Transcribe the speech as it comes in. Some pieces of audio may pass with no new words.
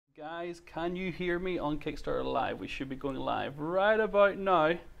Guys, can you hear me on Kickstarter Live? We should be going live right about now.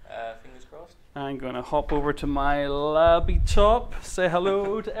 Fingers crossed. I'm going to hop over to my laptop, say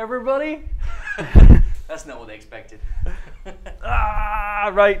hello to everybody. That's not what they expected.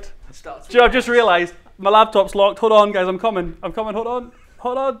 Right. I've just realised my laptop's locked. Hold on, guys, I'm coming. Hold on.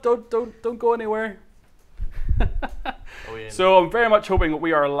 Don't go anywhere. So I'm very much hoping that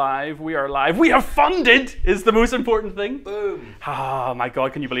we are live. We have funded is the most important thing. Boom. Oh my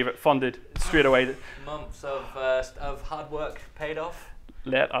God, can you believe it? Funded straight away. Months of hard work paid off.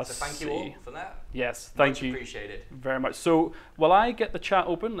 Let us so thank you all for that. Yes, thank you. Appreciate it. Very much. So while I get the chat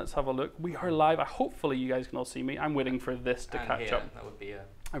open, let's have a look. We are live. Hopefully you guys can all see me. I'm waiting for this to catch up. That would be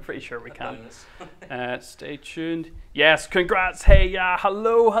I'm pretty sure we can. Bonus. Stay tuned. Yes, congrats. Hey,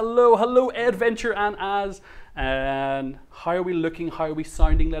 hello, Adventure and Az. And how are we looking? How are we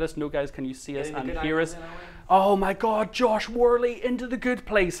sounding? Let us know, guys. Can you see us and hear us? Oh my God, Josh Worley into the good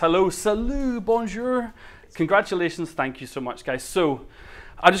place. Hello, salut, bonjour. Congratulations. Thank you so much, guys. So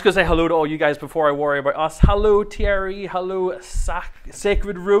I'm just going to say hello to all you guys before I worry about us. Hello, Thierry. Hello,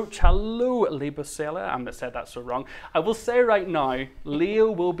 Sacred Roach. Hello, Lebosela. I said that so wrong. I will say right now,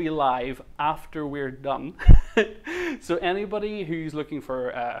 Leo will be live after we're done. So anybody who's looking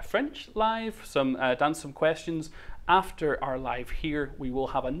for French live, some questions, after our live here, we will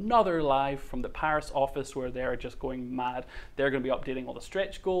have another live from the Paris office where they're just going mad. They're going to be updating all the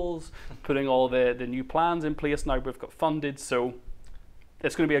stretch goals, putting all the new plans in place now we've got funded. So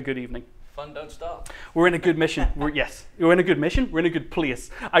it's going to be a good evening. Fun don't stop. We're in a good mission. We're in a good mission. We're in a good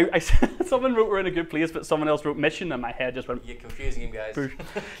place. Someone wrote we're in a good place, but someone else wrote mission, and my head just went. You're confusing him, guys.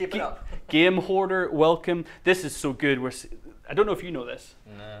 Keep it up. Game Hoarder, welcome. This is so good. I don't know if you know this,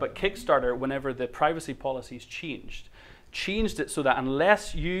 but Kickstarter, whenever the privacy policies changed it so that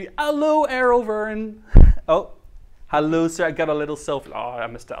unless you, hello Errol Verne, oh, hello sir, I got a little selfie. Oh, I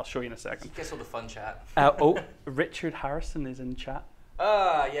missed it. I'll show you in a second. Guess all the fun chat. Richard Harrison is in chat.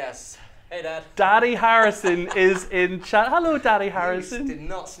 Ah, yes. Hey, Dad. Daddy Harrison is in chat. Hello, Daddy Harrison. You did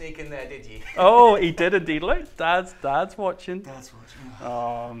not sneak in there, did you? Oh, he did indeed. Look, Dad's watching. Dad's watching.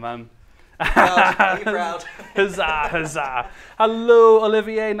 Oh, man. Proud. Are you proud? Huzzah, huzzah. Hello,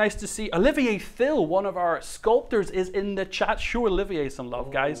 Olivier. Nice to see. Olivier Thill, one of our sculptors, is in the chat. Show Olivier some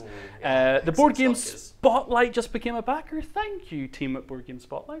love, guys. The Board Game Spotlight just became a backer. Thank you, team at Board Game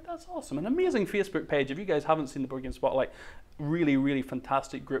Spotlight. That's awesome. An amazing Facebook page. If you guys haven't seen the Board Game Spotlight, really, really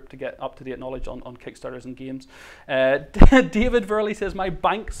fantastic group to get up-to-date knowledge on Kickstarters and games. David Verley says, my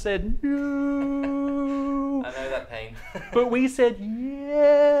bank said no. I know that pain. But we said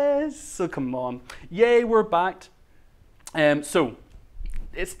yes. So come on. Yay, we're backed. So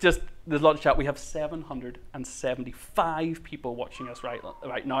it's just, there's a lot of chat. We have 775 people watching us right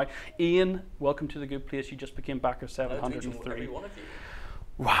now. Ian, welcome to the good place. You just became backer 703. Every one of you.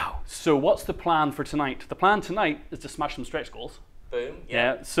 Wow. So what's the plan for tonight? The plan tonight is to smash some stretch goals. Boom.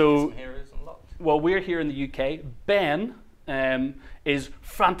 Yeah. So some heroes unlocked. Well, we're here in the UK. Ben is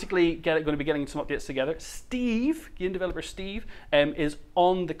frantically going to be getting some updates together. Steve, game developer Steve, is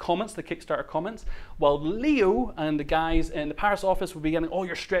on the comments, the Kickstarter comments, while Leo and the guys in the Paris office will be getting all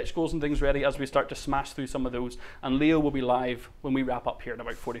your stretch goals and things ready as we start to smash through some of those. And Leo will be live when we wrap up here in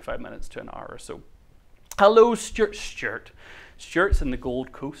about 45 minutes to an hour or so. Hello, Stuart. Stuart's in the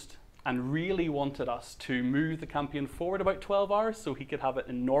Gold Coast and really wanted us to move the campaign forward about 12 hours so he could have it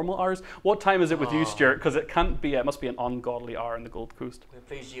in normal hours. What time is it with you, Stuart? Because it can't be, it must be an ungodly hour in the Gold Coast. We're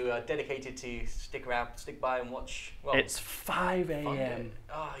pleased you are dedicated to stick by and watch. Well, it's 5 a.m.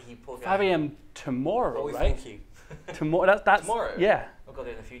 Oh, you poor guy. 5 a.m. tomorrow, right? Thank you. That's tomorrow? Yeah. I've got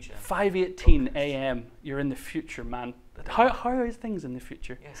it in the future. 5:18 a.m. You're in the future, man. How is things in the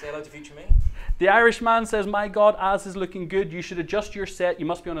future? Yeah, say hello to future me. The Irishman says, my God, Az is looking good. You should adjust your set. You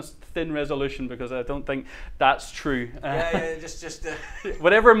must be on a thin resolution because I don't think that's true. Just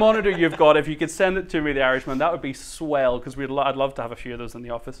whatever monitor you've got, if you could send it to me, the Irishman, that would be swell because I'd love to have a few of those in the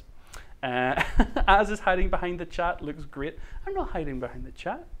office. Az is hiding behind the chat. Looks great. I'm not hiding behind the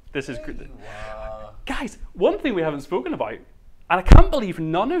chat. This is great. Guys, one thing we haven't spoken about, and I can't believe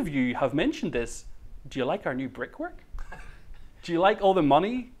none of you have mentioned this. Do you like our new brickwork? Do you like all the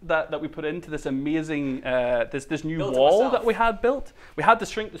money that we put into this amazing, this new wall that we had built? We had to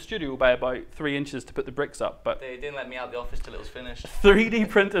shrink the studio by about 3 inches to put the bricks up, but they didn't let me out of the office till it was finished. 3D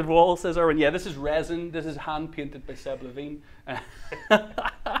printed wall, says Erwin. Yeah, this is resin. This is hand painted by Seb Levine.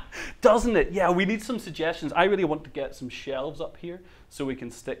 Doesn't it? Yeah, we need some suggestions. I really want to get some shelves up here so we can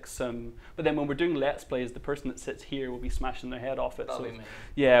stick some. But then when we're doing Let's Plays, the person that sits here will be smashing their head off it. That'll be me.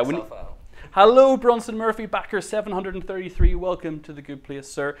 Yeah, hello, Bronson Murphy, backer 733. Welcome to the good place,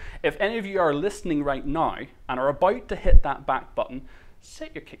 sir. If any of you are listening right now and are about to hit that back button,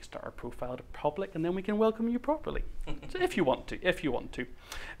 set your Kickstarter profile to public, and then we can welcome you properly. So if you want to.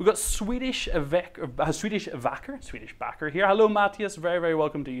 We've got Swedish backer here. Hello, Matthias. Very, very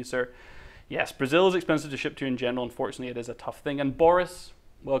welcome to you, sir. Yes, Brazil is expensive to ship to in general. Unfortunately, it is a tough thing. And Boris,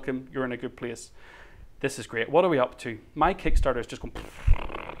 welcome. You're in a good place. This is great. What are we up to? My Kickstarter is just going...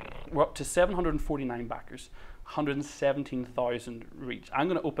 We're up to 749 backers, 117,000 reach. I'm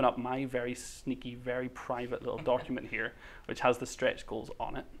going to open up my very sneaky, very private little document here, which has the stretch goals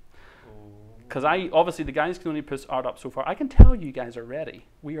on it. Because obviously the guys can only put art up so far. I can tell you guys are ready.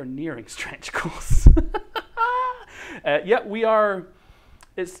 We are nearing stretch goals. Yeah, we are.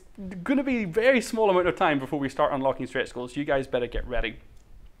 It's going to be a very small amount of time before we start unlocking stretch goals. You guys better get ready.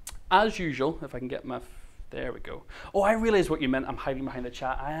 As usual, if I can get my... There we go. Oh, I realize what you meant. I'm hiding behind the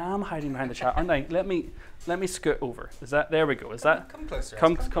chat. I am hiding behind the chat, aren't I? Let me scoot over. Is that? There we go. Is that? Come closer.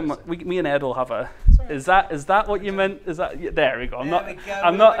 Come closer. Me and Ed will have a. Sorry. Is that what you meant? Is that? Yeah, there we go. I'm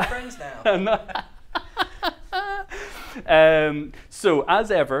not friends now. I'm not. So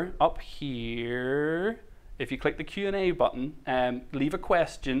as ever, up here, if you click the Q&A button, leave a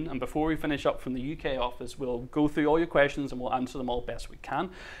question, and before we finish up from the UK office, we'll go through all your questions and we'll answer them all best we can.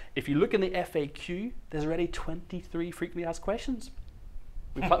 If you look in the FAQ, there's already 23 frequently asked questions.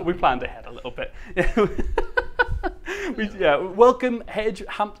 We planned ahead a little bit. Welcome, hedge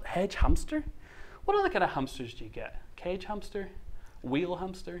hamster. What other kind of hamsters do you get? Cage hamster, wheel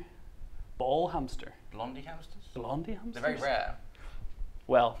hamster, ball hamster. Blondie hamsters? Blondie hamsters? They're very rare.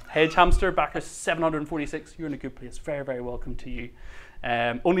 Well, hedge hamster, backer 746. You're in a good place. Very, very welcome to you.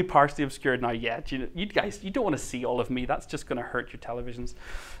 Only partially obscured now yet. You guys, you don't want to see all of me. That's just going to hurt your televisions.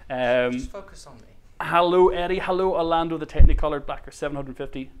 Just focus on me. Hello, Eddie. Hello, Orlando, the Technicolored backer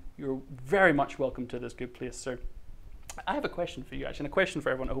 750. You're very much welcome to this good place, sir. I have a question for you, actually, and a question for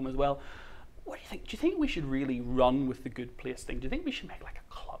everyone at home as well. What do you think? Do you think we should really run with the good place thing? Do you think we should make like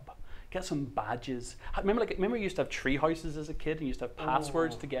a club? Get some badges. Remember you used to have tree houses as a kid, and you used to have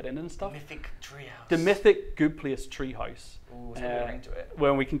passwords to get in and stuff. Mythic treehouse. The Mythic Good Place treehouse. Ooh, so we're into it.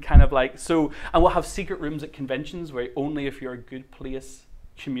 When we can kind of like and we'll have secret rooms at conventions where only if you're a Good Place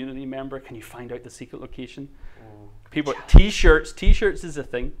community member can you find out the secret location. Ooh, people, t-shirts is a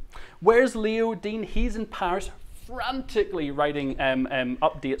thing. Where's Leo Dean? He's in Paris, frantically writing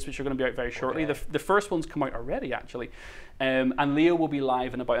updates, which are going to be out very shortly. Okay. The first one's come out already, actually. And Leo will be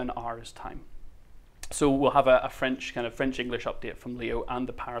live in about an hour's time. So we'll have a French-English update from Leo and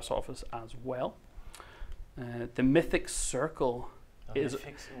the Paris office as well. The Mythic Circle is...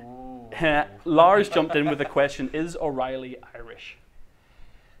 Lars jumped in with a question, is O'Reilly Irish?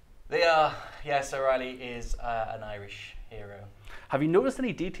 They are. Yes, O'Reilly is an Irish hero. Have you noticed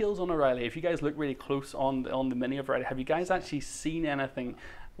any details on O'Reilly? If you guys look really close on the mini of O'Reilly, have you guys actually seen anything?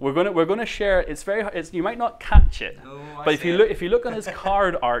 We're gonna share. You might not catch it, but if you look on his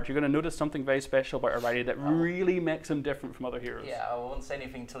card art, you're gonna notice something very special about O'Reilly that really makes him different from other heroes. Yeah, I won't say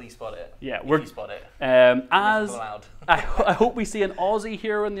anything until you spot it. Yeah, if you spot it. I hope we see an Aussie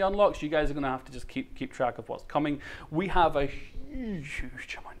hero in the unlocks. You guys are gonna have to just keep track of what's coming. We have a huge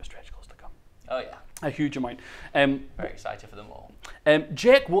amount of stretch goals to come. Oh yeah. A huge amount. Very excited for them all.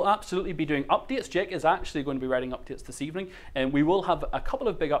 Jake will absolutely be doing updates. Jake is actually going to be writing updates this evening, and we will have a couple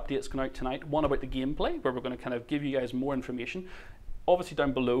of big updates coming out tonight. One about the gameplay, where we're going to kind of give you guys more information. Obviously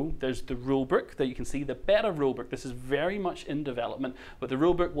down below there's the rulebook that you can see, the beta rulebook. This is very much in development, but the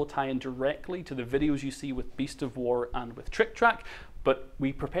rulebook will tie in directly to the videos you see with Beast of War and with Trick Track. But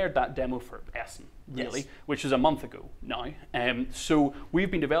we prepared that demo for Essen, really, which is a month ago now. So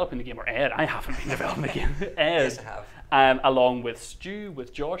we've been developing the game, or Ed, I haven't been developing the game. Ed, yes, I have. Along with Stu,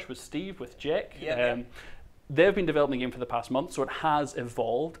 with Josh, with Steve, with Jake. They've been developing the game for the past month, so it has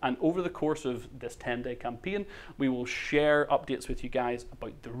evolved. And over the course of this 10-day campaign, we will share updates with you guys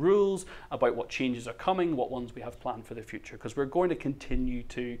about the rules, about what changes are coming, what ones we have planned for the future, because we're going to continue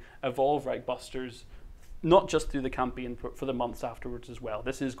to evolve Reichbusters, not just through the campaign, but for the months afterwards as well.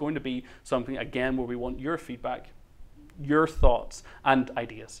 This is going to be something, again, where we want your feedback, your thoughts, and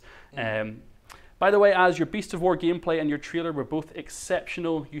ideas. By the way, as your Beast of War gameplay and your trailer were both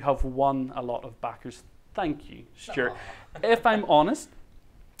exceptional, you have won a lot of backers. Thank you, Stuart. If I'm honest,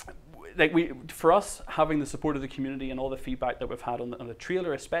 for us, having the support of the community and all the feedback that we've had on the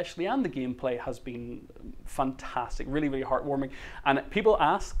trailer especially, and the gameplay, has been fantastic, really, really heartwarming. And people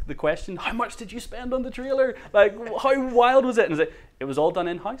ask the question, how much did you spend on the trailer? Like, how wild was it? And it was all done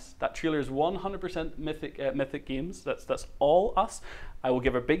in-house. That trailer is 100% Mythic Games. That's all us. I will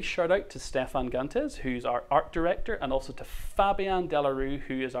give a big shout out to Stefan Gantes, who's our art director, and also to Fabian Delarue,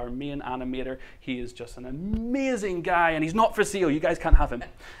 who is our main animator. He is just an amazing guy, and he's not for sale. You guys can't have him.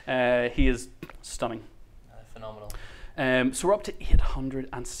 He is stunning. Phenomenal. So we're up to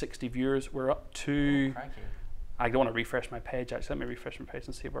 860 viewers. We're up to... I don't want to refresh my page, actually. Let me refresh my page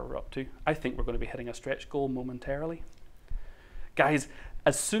and see where we're up to. I think we're going to be hitting a stretch goal momentarily. Guys,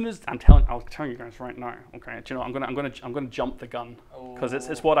 as soon as I'll tell you guys right now. Okay, do you know, I'm gonna jump the gun because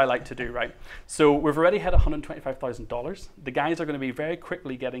it's what I like to do, right? So we've already hit $125,000. The guys are going to be very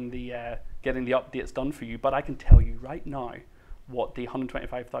quickly getting the updates done for you. But I can tell you right now what the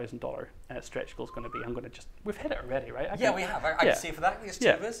 $125,000 stretch goal is going to be. We've hit it already, right? We have. I can see for that. There's two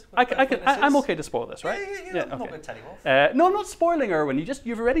of us. I'm okay to spoil this, right? Yeah. I'm not going to tell you off. No, I'm not spoiling, Erwin.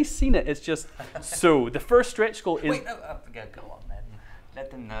 You've already seen it. It's just so the first stretch goal is. Wait, no, go on then.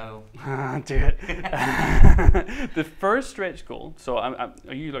 Let them know. Do it. The first stretch goal. So are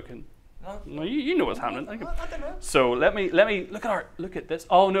you looking? No, you know what's happening. I don't know. So let me look at this.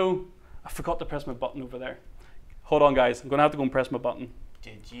 Oh no, I forgot to press my button over there. Hold on, guys. I'm gonna have to go and press my button.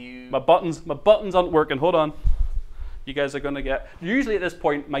 Did you? My buttons aren't working. Hold on. You guys are gonna get. Usually at this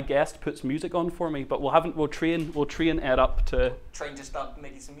point, my guest puts music on for me, but we'll train Ed up to. Train to start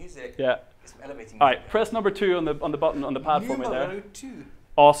making some music. Yeah. Some elevating music. All right. Press number 2 on the button on the pad for me there. Number 2.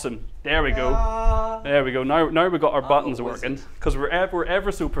 Awesome. There we go. There we go. Now we've got our buttons working because we're ever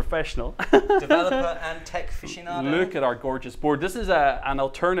so professional. Developer and tech aficionado. Look at our gorgeous board. This is an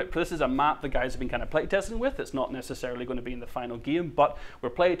alternate. This is a map the guys have been kind of playtesting with. It's not necessarily going to be in the final game, but we're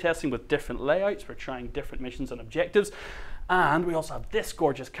playtesting with different layouts. We're trying different missions and objectives, and we also have this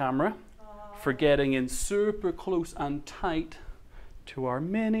gorgeous camera for getting in super close and tight to our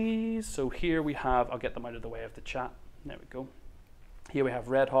minis. So here we have. I'll get them out of the way of the chat. There we go. Here we have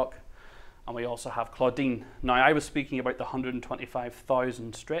Red Hawk, and we also have Claudine. Now, I was speaking about the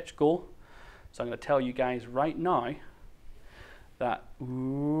 125,000 stretch goal, so I'm going to tell you guys right now that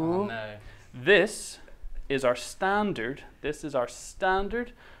this is our standard. This is our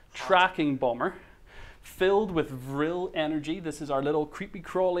standard tracking bomber, filled with Vril energy. This is our little creepy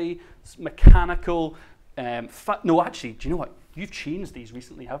crawly mechanical. No, actually, do you know what? You've changed these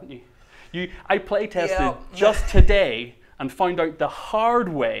recently, haven't you? I play tested just today. And found out the hard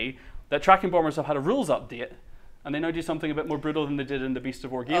way that tracking bombers have had a rules update, and they now do something a bit more brutal than they did in the Beast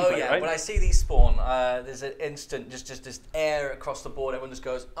of War gameplay, right? When I see these spawn, there's an instant, just this air across the board. Everyone just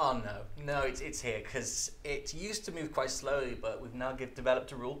goes, oh no, it's here, because it used to move quite slowly, but we've now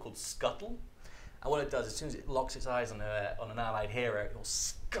developed a rule called Scuttle. And what it does, as soon as it locks its eyes on an allied hero, it will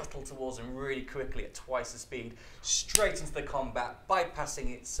scuttle towards them really quickly at twice the speed, straight into the combat,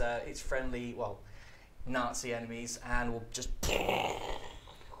 bypassing its friendly, Nazi enemies, and will just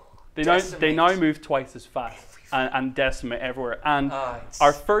they now move twice as fast and decimate everywhere. And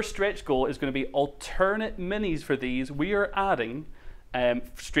our first stretch goal is going to be alternate minis for these. We are adding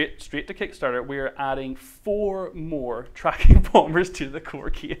straight to Kickstarter. We are adding 4 more tracking bombers to the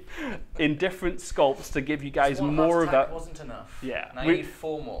core game in different sculpts to give you guys more of that. Wasn't enough. Yeah, now you need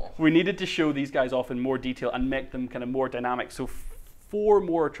 4 more. We needed to show these guys off in more detail and make them kind of more dynamic. So 4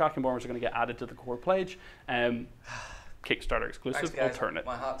 more tracking bombers are going to get added to the core pledge. Kickstarter exclusive. Thanks, guys. Alternate.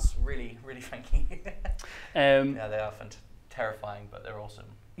 My heart's really, really thanking you. Yeah, they are terrifying, but they're awesome.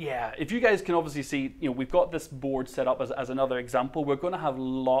 Yeah, if you guys can obviously see, we've got this board set up as another example. We're going to have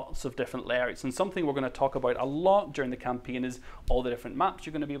lots of different layouts, and something we're going to talk about a lot during the campaign is all the different maps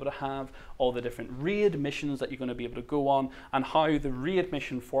you're going to be able to have, all the different raid missions that you're going to be able to go on, and how the raid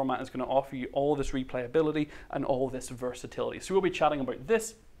mission format is going to offer you all this replayability and all this versatility. So we'll be chatting about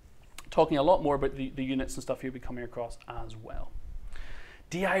this, talking a lot more about the units and stuff you'll be coming across as well.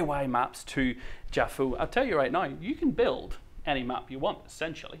 DIY maps to Jaffo. I'll tell you right now, you can build any map you want,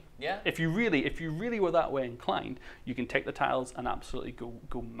 essentially. Yeah. If you really were that way inclined, you can take the tiles and absolutely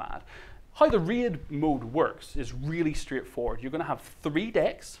go mad. How the raid mode works is really straightforward. You're going to have 3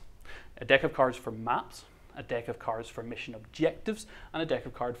 decks: a deck of cards for maps, a deck of cards for mission objectives, and a deck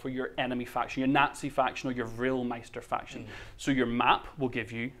of cards for your enemy faction, your Nazi faction or your Vrilmeister faction. So your map will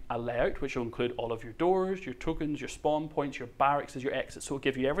give you a layout which will include all of your doors, your tokens, your spawn points, your barracks, your exits. So it'll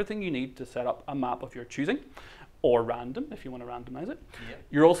give you everything you need to set up a map of your choosing, or random if you want to randomize it. Yep.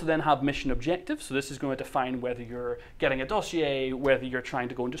 You also then have mission objectives. So this is going to define whether you're getting a dossier, whether you're trying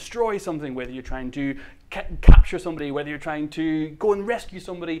to go and destroy something, whether you're trying to capture somebody, whether you're trying to go and rescue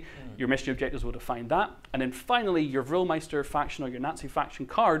somebody. Your mission objectives will define that. And then finally, your Vrilmeister faction or your Nazi faction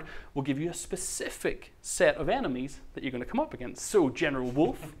card will give you a specific set of enemies that you're going to come up against. So General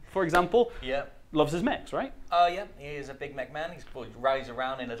Wolf, for example, loves his mechs, right? Yeah, he is a big mech man. He rides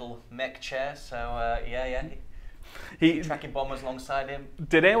around in a little mech chair. So tracking bombers alongside him.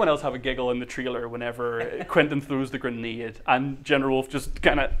 Did anyone else have a giggle in the trailer whenever Quentin throws the grenade and General Wolf just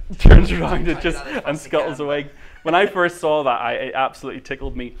kind of turns around and scuttles away? When I first saw that, it absolutely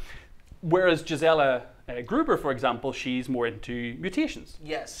tickled me. Whereas Gisela Gruber, for example, she's more into mutations.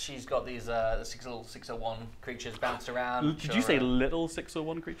 Yes, she's got these 601 creatures bounced around. Did you say little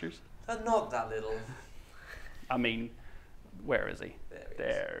 601 creatures? They're not that little. I mean, where is he?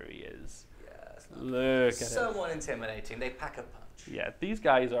 There he is. Look at it. Somewhat intimidating. They pack a punch. Yeah, these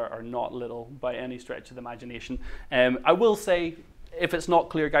guys are not little by any stretch of the imagination. I will say, if it's not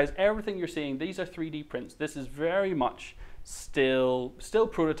clear, guys, everything you're seeing, these are 3D prints. This is very much still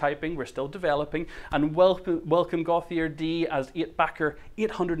prototyping. We're still developing. And welcome Gothier D as 8-backer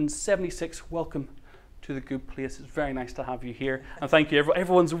 876. Welcome to the good place. It's very nice to have you here. And thank you.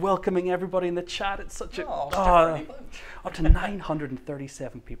 Everyone's welcoming everybody in the chat. It's such up to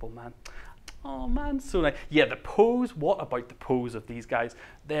 937 people, man. Oh man, so nice. Yeah, the pose, what about the pose of these guys?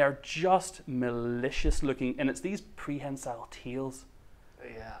 They are just malicious looking, and it's these prehensile tails.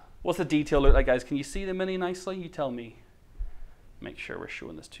 Yeah. What's the detail look like, guys? Can you see the mini nicely? You tell me. Make sure we're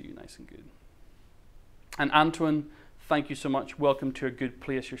showing this to you nice and good. And Antoine, thank you so much. Welcome to a good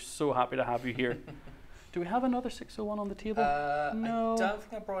place. You're so happy to have you here. Do we have another 601 on the table? No. I don't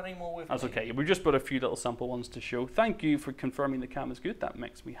think I brought any more with me. That's okay. We just brought a few little sample ones to show. Thank you for confirming the cam is good. That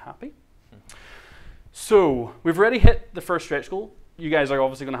makes me happy. So we've already hit the first stretch goal. You guys are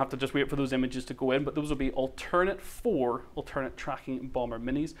obviously going to have to just wait for those images to go in, but those will be alternate tracking bomber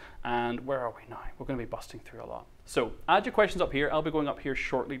minis. And where are we now? We're going to be busting through a lot. So add your questions up here. I'll be going up here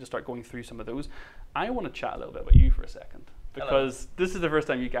shortly to start going through some of those. I want to chat a little bit about you for a second, because this is the first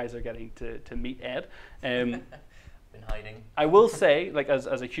time you guys are getting to meet Ed. Been hiding. I will say, like, as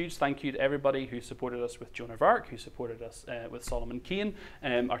a huge thank you to everybody who supported us with Joan of Arc, who supported us with Solomon Kane.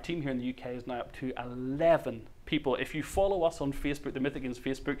 Our team here in the UK is now up to 11 people. If you follow us on Facebook, the Mythic's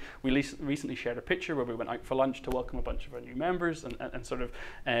Facebook, we recently shared a picture where we went out for lunch to welcome a bunch of our new members, and sort of,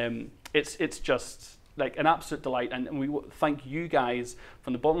 it's just like an absolute delight, and we thank you guys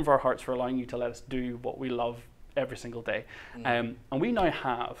from the bottom of our hearts for allowing you to let us do what we love every single day. And we now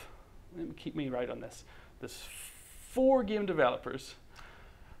have, keep me right on this, 4 game developers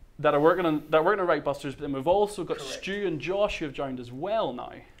that are working on Reichbusters, but then we've also got Stu and Josh who have joined as well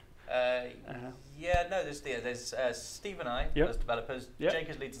now. Yeah, no, there's Steve and I as developers, Jake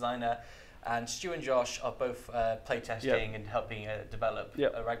is lead designer, and Stu and Josh are both playtesting and helping develop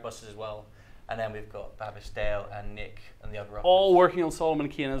Reichbusters as well. And then we've got Babis Dale and Nick and the other authors. All working on Solomon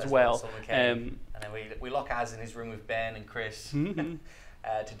Kane as well. And then we lock Az in his room with Ben and Chris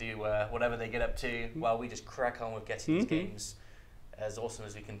to do whatever they get up to, while we just crack on with getting these games as awesome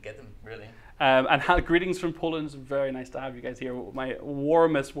as we can get them, really. And greetings from Poland. It's very nice to have you guys here. My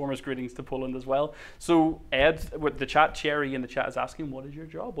warmest greetings to Poland as well. So Ed, with the chat, Cherry in the chat is asking, what is your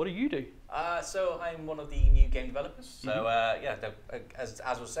job? What do you do? So I'm one of the new game developers. So yeah,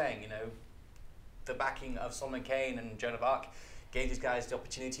 as was saying, you know, the backing of Solomon Kane and Joan of Arc gave these guys the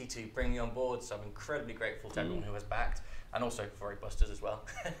opportunity to bring me on board. So I'm incredibly grateful to everyone who has backed, and also for Reichbusters as well.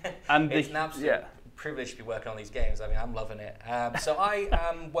 And it's an absolute privilege to be working on these games. I mean, I'm loving it. So I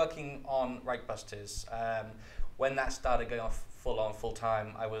am working on Reichbusters. When that started going off full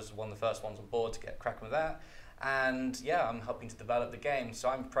time, I was one of the first ones on board to get cracking with that. And yeah, I'm helping to develop the game. So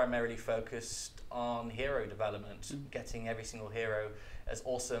I'm primarily focused on hero development, getting every single hero as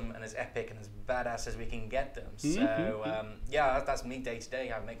awesome and as epic and as badass as we can get them. So yeah, that's me day to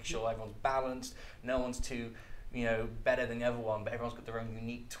day. I'm making sure everyone's balanced, no one's too, you know, better than the other one, but everyone's got their own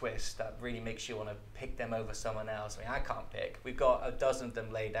unique twist that really makes you want to pick them over someone else. I mean, I can't pick. We've got a dozen of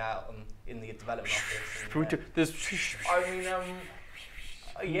them laid out in the development office.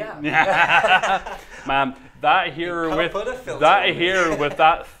 Yeah. Man, that hero with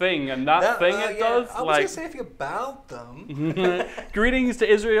that thing and that thing it does. I was going to say anything about them. Greetings to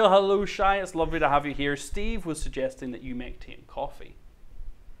Israel. Hello, Shai. It's lovely to have you here. Steve was suggesting that you make tea and coffee.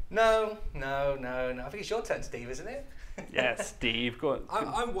 No. I think it's your turn, Steve, isn't it? Yes, Steve. Go on.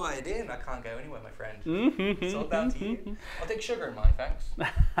 I'm wired in. I can't go anywhere, my friend. It's all down to you. I'll take sugar in mine, thanks.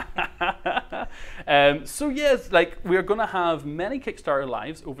 So yes, like we're going to have many Kickstarter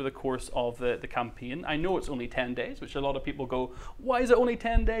lives over the course of the campaign. I know it's only 10 days, which a lot of people go, why is it only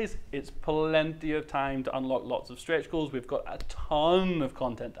 10 days? It's plenty of time to unlock lots of stretch goals. We've got a ton of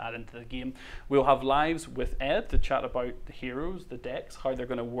content to add into the game. We'll have lives with Ed to chat about the heroes, the decks, how they're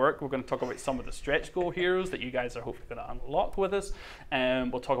going to work. We're going to talk about some of the stretch goal heroes that you guys are hopefully going to unlock with us.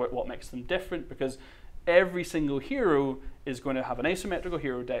 We'll talk about what makes them different, because every single hero is going to have an asymmetrical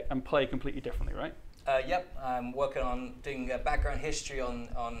hero deck and play completely differently, right? Yep, I'm working on doing background history on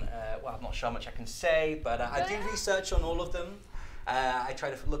well, I'm not sure how much I can say, but I do research on all of them. I try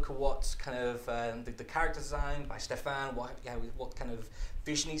to look at what's kind of the character design by Stefan, what kind of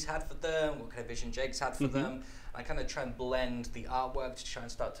vision he's had for them, what kind of vision Jake's had for them. I kind of try and blend the artwork to try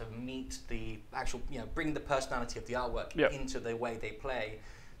and start to meet the actual, bring the personality of the artwork into the way they play.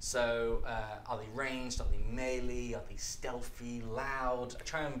 So are they ranged, are they melee, are they stealthy, loud? I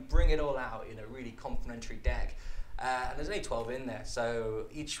try and bring it all out in a really complementary deck. And there's only 12 in there, so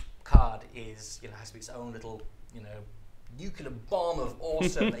each card is, has to be its own little, nuclear bomb of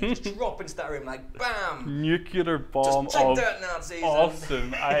awesome that you just drop into that room like bam! Nuclear bomb just take of that, Nazis!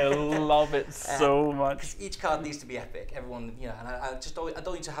 Awesome! I love it so much. Each card needs to be epic. Everyone, and I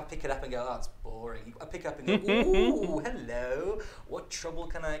don't need to pick it up and go, oh, it's boring. I pick it up and go, ooh, hello, what trouble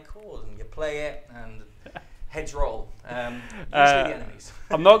can I cause? And you play it and heads roll. Usually the enemies.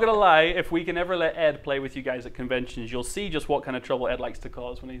 I'm not gonna lie. If we can ever let Ed play with you guys at conventions, you'll see just what kind of trouble Ed likes to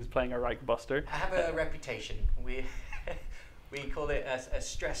cause when he's playing a Reichbuster. I have a reputation. We call it a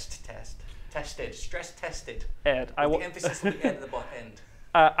stress test. Stress tested. Ed, the emphasis on the end of the end.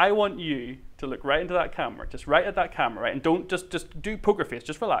 I want you to look right into that camera, just right at that camera, right? And don't just do poker face,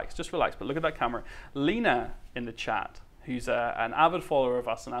 just relax, but look at that camera. Lena in the chat, who's an avid follower of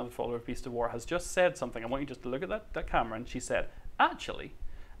us, an avid follower of Beast of War, has just said something. I want you just to look at that camera, and she said, actually,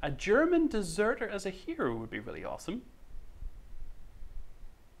 a German deserter as a hero would be really awesome.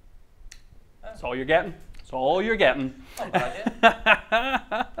 That's all you're getting. That's all you're getting. Not a bad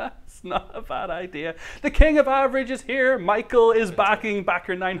idea. It's not a bad idea. The king of average is here. Michael is backing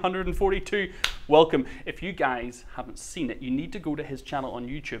backer 942. Welcome. If you guys haven't seen it, you need to go to his channel on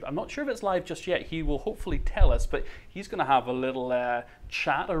YouTube. I'm not sure if it's live just yet. He will hopefully tell us, but he's going to have a little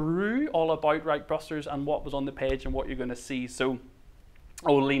chat-a-roo all about Reichbusters and what was on the page and what you're going to see. So,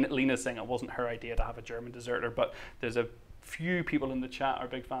 Lena's saying it wasn't her idea to have a German deserter, but there's a few people in the chat are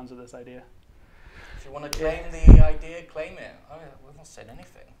big fans of this idea. If you want to claim the idea, claim it. Oh, we've not said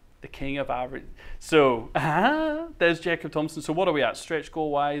anything. The king of average. So, there's Jacob Thompson. So what are we at? Stretch goal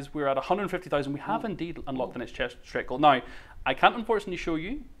wise, we're at 150,000. We have indeed unlocked the next stretch goal. Now, I can't unfortunately show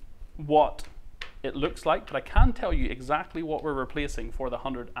you what it looks like, but I can tell you exactly what we're replacing for the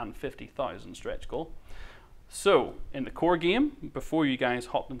 150,000 stretch goal. So, in the core game, before you guys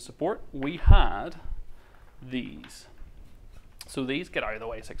hopped in support, we had these. So these, get out of the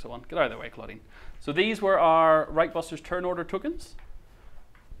way, 601, get out of the way, Claudine. So these were our Reichbusters turn order tokens,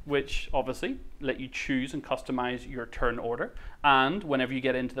 which obviously let you choose and customize your turn order. And whenever you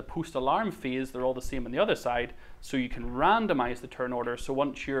get into the post-alarm phase, they're all the same on the other side, so you can randomize the turn order. So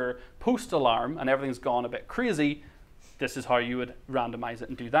once you're post-alarm and everything's gone a bit crazy, this is how you would randomize it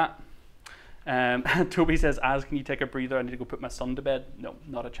and do that. Toby says, can you take a breather? I need to go put my son to bed. No,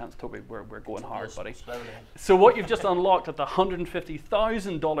 not a chance, Toby. We're going hard, buddy. Slowly. So what you've just unlocked at the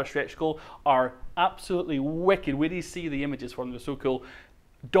 $150,000 stretch goal are absolutely wicked. Wait till you see the images for them. They're so cool.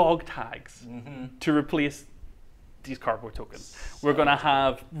 Dog tags to replace these cardboard tokens. We're going to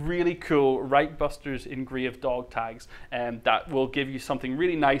have really cool Reichbusters engraved dog tags that will give you something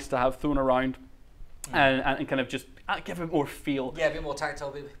really nice to have thrown around and kind of just give it more feel. Yeah, a bit more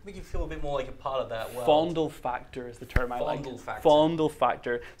tactile, make you feel a bit more like a part of that world. Fondle factor is the term I like. Fondle factor. Fondle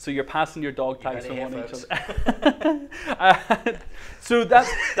factor. So you're passing your dog tags from one each other. So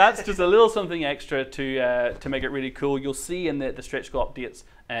that's just a little something extra to make it really cool. You'll see in the stretch goal updates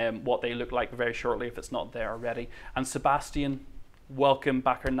what they look like very shortly if it's not there already. And Sebastian, welcome,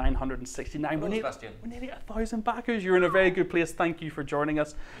 backer 969. We're nearly 1,000 backers. You're in a very good place. Thank you for joining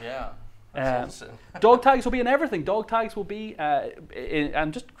us. Yeah. Awesome. Dog tags will be in everything. Dog tags will be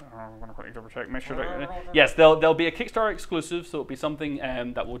and just I'm going to quickly double check, make sure that, yes, they'll be a Kickstarter exclusive, so it'll be something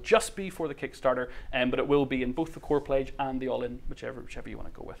that will just be for the Kickstarter, but it will be in both the core pledge and the all-in, whichever you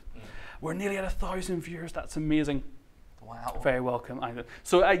want to go with. We're nearly at 1,000 viewers. That's amazing. Wow. Very welcome.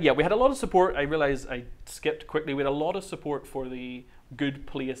 So yeah, we had a lot of support. I realized I skipped quickly. We had a lot of support for the Good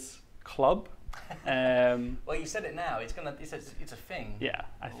Place Club. Well, you said it now. It's a thing. Yeah,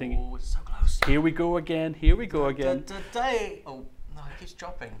 I think. Oh, it's so close. Here we go again. Here we go again. Oh no, it keeps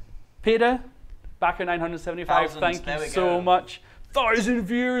dropping. Peter, backer 975. Thank you so much. 1,000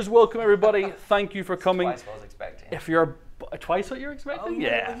 viewers. Welcome everybody. Thank you for coming. Twice what I was expecting. If you're twice what you're expecting, oh,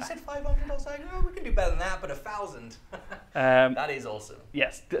 yeah. When you said 500, I was like, oh, we can do better than that, but 1,000. That is awesome.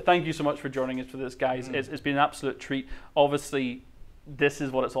 Yes. Thank you so much for joining us for this, guys. It's been an absolute treat. Obviously, this is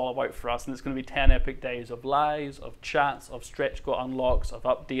what it's all about for us, and it's going to be 10 epic days of lives, of chats, of stretch goal unlocks, of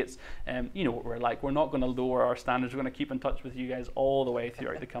updates. You know what we're like. We're not going to lower our standards. We're going to keep in touch with you guys all the way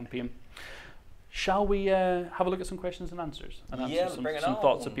throughout the campaign. Shall we have a look at some questions and answers? And answer some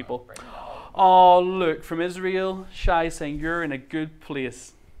thoughts of people. Oh, look, from Israel, Shai saying, you're in a good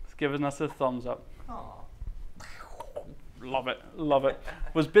place. It's giving us a thumbs up. Aww. Love it, love it.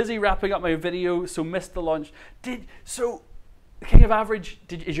 Was busy wrapping up my video, so missed the launch. King of Average,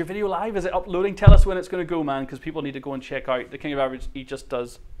 is your video live? Is it uploading? Tell us when it's going to go, man, because people need to go and check out the King of Average. He just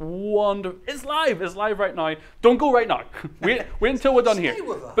does wonderful. It's live right now. Don't go right now. Wait until we're done here.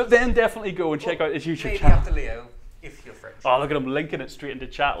 But then definitely go and check out his YouTube channel. After Leo, if you're French. Oh, look at him linking it straight into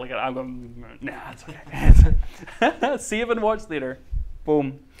chat. Look at I'm going. Nah, it's okay. Save and watch later.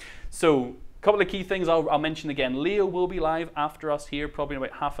 Boom. So, a couple of key things I'll mention again. Leo will be live after us here, probably in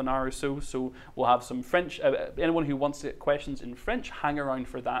about half an hour or so. So we'll have some French. Anyone who wants to get questions in French, hang around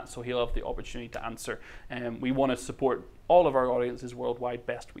for that, so he'll have the opportunity to answer. We want to support all of our audiences worldwide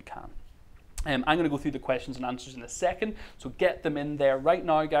best we can. I'm going to go through the questions and answers in a second, so get them in there right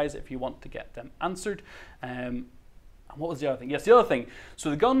now, guys, if you want to get them answered. And what was the other thing? Yes, the other thing. So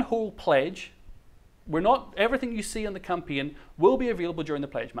the gun hole pledge. Everything you see in the campaign will be available during the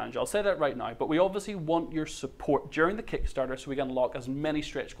Pledge Manager. I'll say that right now, but we obviously want your support during the Kickstarter so we can unlock as many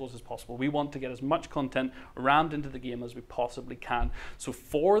stretch goals as possible. We want to get as much content rammed into the game as we possibly can. So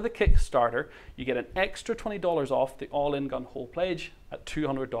for the Kickstarter, you get an extra $20 off the all-in gun hole pledge at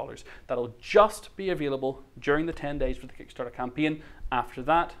 $200. That'll just be available during the 10 days for the Kickstarter campaign. After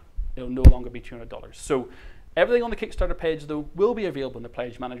that, it'll no longer be $200. So everything on the Kickstarter page, though, will be available in the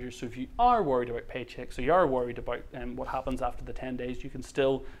Pledge Manager, so if you are worried about paychecks, so you are worried about what happens after the 10 days, you can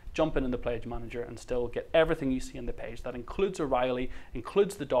still jump in the Pledge Manager and still get everything you see on the page. That includes O'Reilly,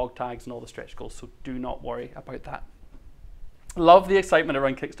 includes the dog tags and all the stretch goals, so do not worry about that. Love the excitement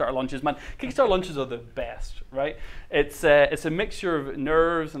around Kickstarter launches, man. Kickstarter launches are the best, right? It's a mixture of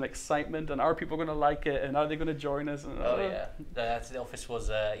nerves and excitement, and are people going to like it, and are they going to join us? And, yeah, the office was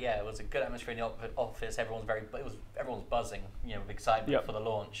it was a good atmosphere in the office. Everyone's buzzing, with excitement for the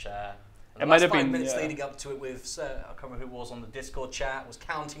launch. It might have been 5 minutes leading up to it with I can't remember who was on the Discord chat, was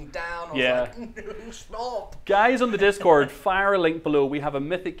counting down. I was like, no, stop. Guys on the Discord, fire a link below. We have a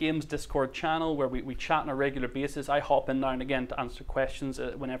Mythic Games Discord channel where we chat on a regular basis. I hop in now and again to answer questions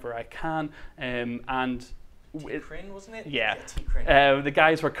whenever I can. T-Crin, wasn't it? Yeah. The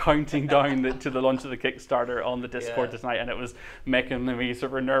guys were counting down to the launch of the Kickstarter on the Discord tonight, and it was making me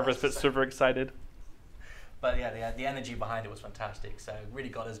super nervous but super excited. But yeah, the energy behind it was fantastic, so it really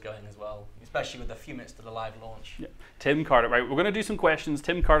got us going as well, especially with a few minutes to the live launch. Yeah. Tim Carter, right, we're going to do some questions.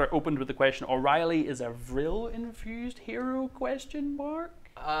 Tim Carter opened with the question, O'Reilly is a Vril-infused hero, question mark?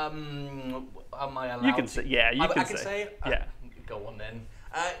 Am I allowed You can say, yeah, you can say. Yeah. Go on then.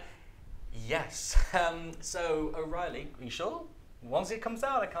 Yes, so O'Reilly, are you sure? Once it comes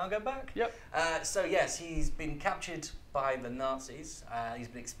out, I can't go back. Yep. So yes, he's been captured by the Nazis. He's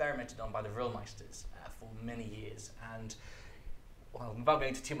been experimented on by the Vrilmeisters for many years. And well, without going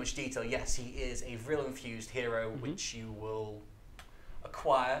into too much detail, yes, he is a Vril-infused hero, which you will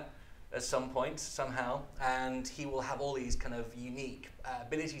acquire at some point, somehow. And he will have all these kind of unique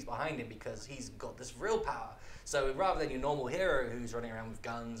abilities behind him because he's got this Vril power. So rather than your normal hero who's running around with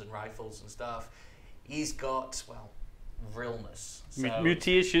guns and rifles and stuff, he's got, well, Vrilness. So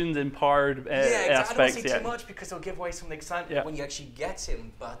mutations, empowered aspects. I don't want to say too much because it'll give away some of the excitement when you actually get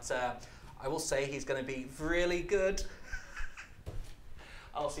him. But I will say he's going to be really good.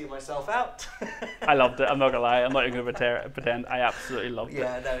 I'll see myself out. I loved it. I'm not gonna lie. I'm not even gonna pretend. I absolutely loved it.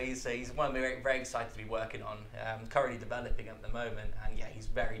 Yeah, no, he's one I'm very, very excited to be working on. Currently developing at the moment, and yeah, he's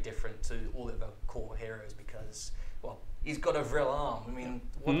very different to all of the core heroes because, well, he's got a Vril arm. I mean,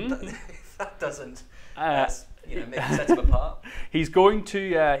 if that doesn't make set him apart. He's going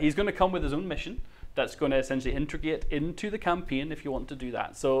to come with his own mission. That's going to essentially integrate into the campaign if you want to do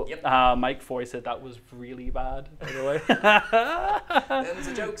that. So Mike Foy said that was really bad, by the way. Them's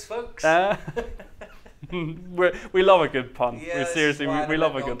the jokes, folks. We love a good pun. Yes, we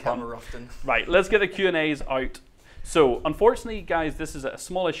love a good pun. Often. Right, let's get the Q&As out. So unfortunately, guys, this is a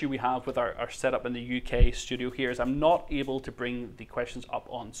small issue we have with our setup in the UK studio here is I'm not able to bring the questions up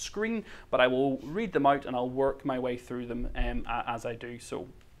on screen, but I will read them out and I'll work my way through them as I do. So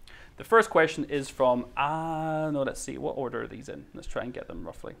the first question is from, let's see, what order are these in? Let's try and get them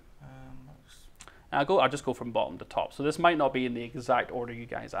roughly. I'll just go from bottom to top. So this might not be in the exact order you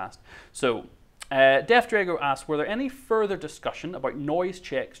guys asked. So Def Drago asks, were there any further discussion about noise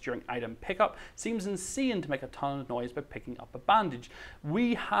checks during item pickup? Seems insane to make a ton of noise by picking up a bandage.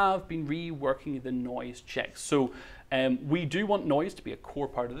 We have been reworking the noise checks. So we do want noise to be a core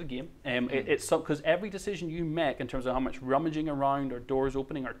part of the game. It's because every decision you make in terms of how much rummaging around or doors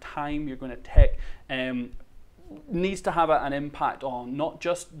opening or time you're going to take needs to have an impact on not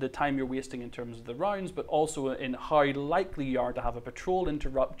just the time you're wasting in terms of the rounds, but also in how likely you are to have a patrol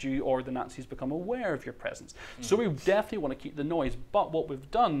interrupt you or the Nazis become aware of your presence. So we definitely want to keep the noise, but what we've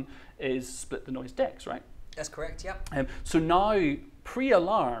done is split the noise decks, right? That's correct, yeah. So now,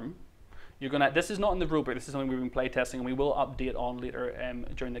 pre-alarm, you're gonna. This is not in the rulebook. This is something we've been playtesting, and we will update on later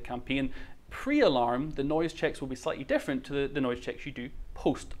during the campaign. Pre-alarm, the noise checks will be slightly different to the noise checks you do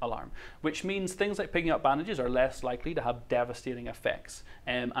post-alarm, which means things like picking up bandages are less likely to have devastating effects,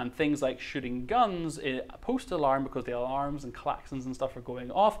 and things like shooting guns post-alarm, because the alarms and klaxons and stuff are going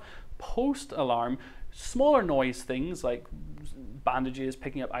off. Post-alarm, smaller noise things like bandages,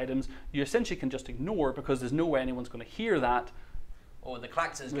 picking up items, you essentially can just ignore, because there's no way anyone's going to hear that. Or the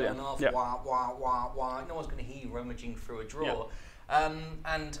klaxon's going off, wah, wah, wah, wah. No one's going to hear you rummaging through a drawer.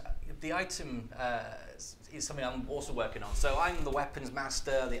 And the item is something I'm also working on. So I'm the weapons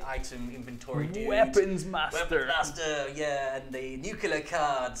master, the item inventory dude. Weapons master. Weapons master, yeah, and the nuclear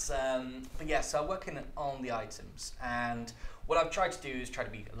cards. But yeah, so I'm working on the items. And what I've tried to do is try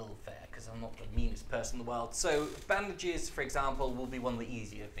to be a little fair, because I'm not the meanest person in the world. So bandages, for example, will be one of the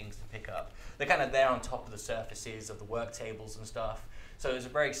easier things to pick up. They're kind of there on top of the surfaces of the work tables and stuff. So there's a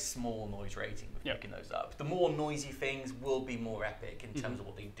very small noise rating with picking those up. The more noisy things will be more epic in terms of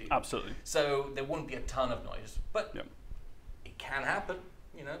what they do. Absolutely. So there wouldn't be a ton of noise, but it can happen.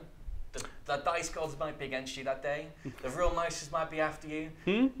 You know, the dice gods might be against you that day. The Vril Meisters might be after you.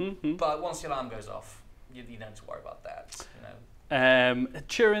 But once the alarm goes off, you don't have to worry about that. You know.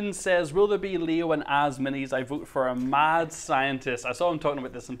 Chirin says, will there be Leo and Az minis? I vote for a mad scientist. I saw him talking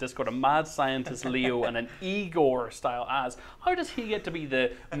about this on Discord. A mad scientist Leo and an Igor style Az. How does he get to be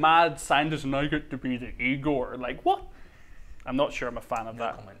the mad scientist and I get to be the Igor? Like, what? I'm not sure I'm a fan of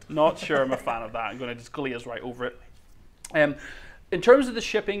that. Comment. Not sure I'm a fan of that. I'm going to just glaze right over it. In terms of the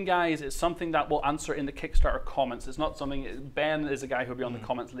shipping, guys, it's something that we'll answer in the Kickstarter comments. It's not something, Ben is a guy who'll be on the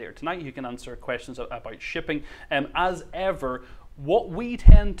comments later tonight who can answer questions about shipping. As ever, what we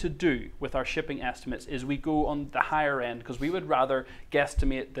tend to do with our shipping estimates is we go on the higher end, because we would rather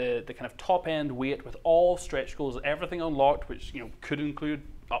guesstimate the kind of top end weight with all stretch goals, everything unlocked, which could include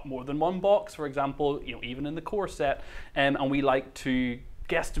up more than one box, for example, even in the core set, and we like to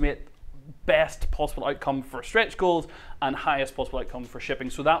guesstimate best possible outcome for stretch goals and highest possible outcome for shipping,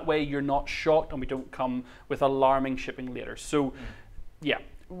 so that way you're not shocked and we don't come with alarming shipping later. So yeah,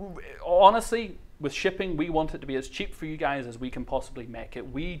 honestly, with shipping, we want it to be as cheap for you guys as we can possibly make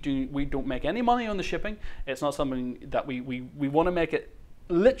it. We don't make any money on the shipping. It's not something that we want to make it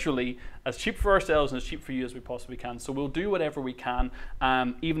literally as cheap for ourselves and as cheap for you as we possibly can. So we'll do whatever we can,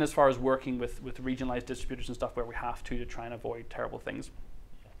 even as far as working with regionalized distributors and stuff where we have to try and avoid terrible things.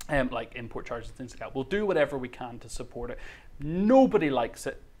 Like import charges and things like that. We'll do whatever we can to support it. Nobody likes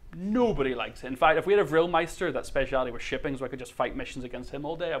it. Nobody likes it. In fact, if we had a Vril Meister that speciality was shipping, so I could just fight missions against him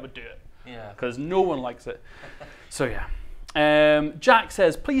all day, I would do it. Yeah. Because no one likes it. So yeah. Jack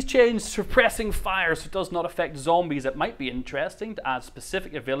says, please change suppressing fire so it does not affect zombies. It might be interesting to add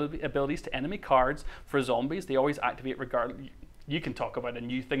specific abilities to enemy cards for zombies. They always activate regardless. You can talk about a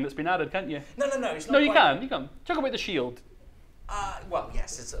new thing that's been added, can't you? No. It's not. No, you can. Talk about the shield. Well,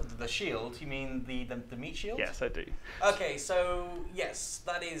 yes, it's the shield. You mean the meat shield? Yes, I do. Okay, so yes,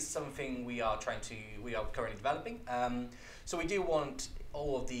 that is something we are currently developing. So we do want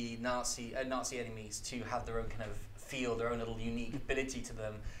all of the Nazi enemies to have their own kind of feel, their own little unique ability to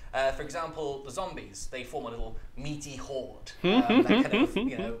them. For example, the zombies, they form a little meaty horde that kind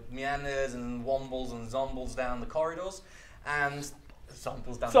of meanders and wombles and zombles down the corridors, and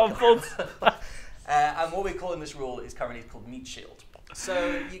zombles down the corridors. And what we call in this rule is currently called Meat Shield.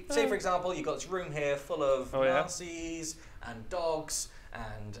 So, say for example, you've got this room here full of Nazis and dogs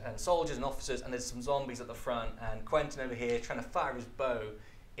and soldiers and officers, and there's some zombies at the front, and Quentin over here trying to fire his bow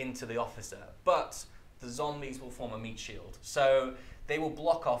into the officer. But the zombies will form a meat shield. So they will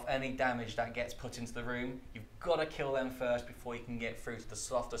block off any damage that gets put into the room. You've got to kill them first before you can get through to the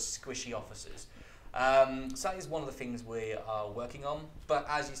softer, squishy officers. So that is one of the things we are working on. But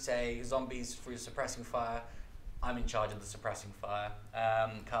as you say, zombies through suppressing fire, I'm in charge of the suppressing fire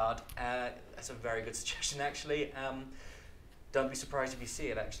card. That's a very good suggestion, actually. Don't be surprised if you see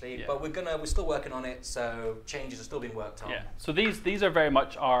it, actually. Yeah. But we're still working on it, so changes are still being worked on. Yeah. So these are very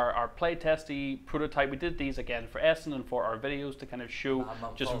much our playtesty prototype. We did these again for Essen and for our videos to kind of show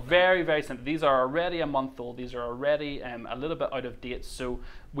just very, very simple. These are already a month old. These are already a little bit out of date. So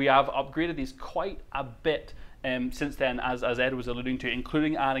we have upgraded these quite a bit since then, as Ed was alluding to,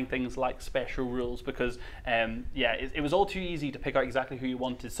 including adding things like special rules, because it was all too easy to pick out exactly who you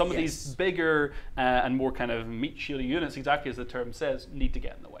wanted. Some of these bigger and more kind of meat shieldy units, exactly as the term says, need to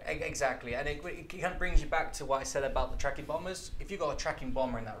get in the way. Exactly, and it kind of brings you back to what I said about the tracking bombers. If you've got a tracking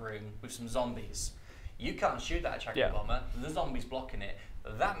bomber in that room with some zombies, you can't shoot that tracking bomber. The zombie's blocking it.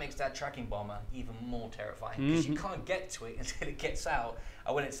 that makes that tracking bomber even more terrifying because you can't get to it until it gets out,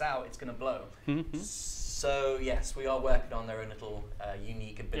 and when it's out, it's going to blow. So yes, we are working on their own little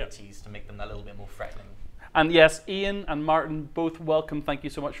unique abilities to make them a little bit more threatening. And yes, Ian and Martin, both welcome. Thank you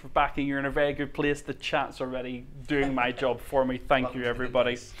so much for backing. You're in a very good place. The chat's already doing my job for me. Thank you,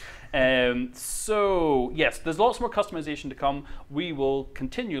 everybody. So yes, there's lots more customization to come. We will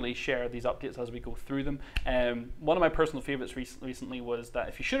continually share these updates as we go through them. One of my personal favorites recently was that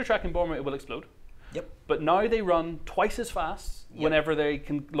if you shoot a tracking bomber, it will explode. Yep. But now they run twice as fast whenever they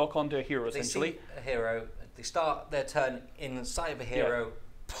can lock onto a hero, essentially. They see a hero, they start their turn inside of a hero,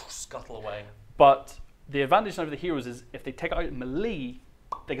 scuttle away. But the advantage now of the heroes is if they take it out melee,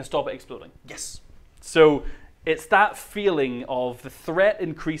 they can stop it exploding. Yes. So it's that feeling of the threat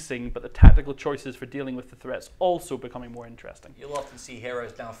increasing, but the tactical choices for dealing with the threats also becoming more interesting. You'll often see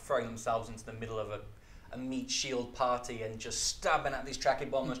heroes now throwing themselves into the middle of a meat shield party and just stabbing at these tracking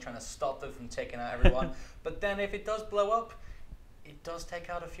bombers, trying to stop them from taking out everyone. But then if it does blow up, it does take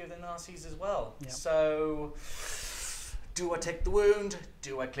out a few of the Nazis as well. Yep. So do I take the wound?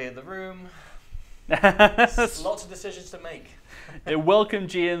 Do I clear the room? Lots of decisions to make. Welcome,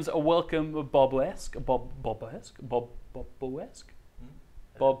 James. Welcome, Bob-esque. Bob-esque? Bob-Bosk?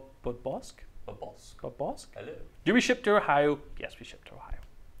 Hello. Do we ship to Ohio? Yes, we ship to Ohio.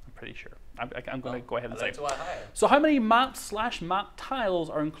 I'm pretty sure. I'm going to go ahead and say. So how many maps/map tiles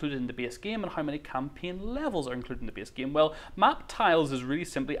are included in the base game, and how many campaign levels are included in the base game? Well, map tiles is really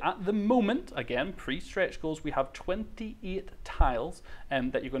simply, at the moment, again, pre-stretch goals, we have 28 tiles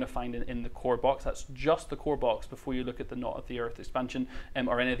that you're going to find in the core box. That's just the core box before you look at the Not of the Earth expansion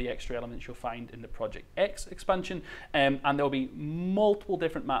or any of the extra elements you'll find in the Project X expansion. And there'll be multiple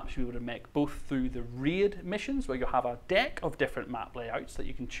different maps you'll be able to make, both through the raid missions, where you'll have a deck of different map layouts that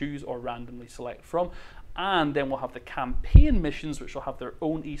you can choose or randomly select from, and then we'll have the campaign missions, which will have their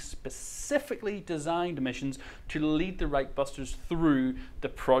own specifically designed missions to lead the Reichbusters through the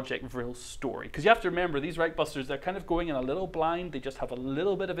Projekt Vril story. Because you have to remember, these Reichbusters, they're kind of going in a little blind, they just have a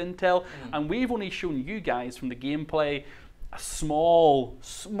little bit of intel, and we've only shown you guys from the gameplay a small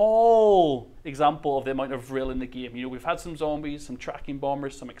example of the amount of Vril in the game. You know, we've had some zombies, some tracking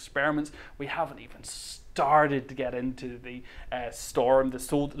bombers, some experiments. We haven't even started to get into the Storm, the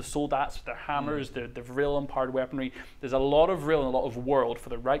Soldats with their hammers, the Vril empowered weaponry. There's a lot of Vril and a lot of world for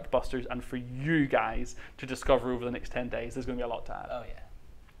the Reichbusters and for you guys to discover over the next 10 days. There's going to be a lot to add. Oh,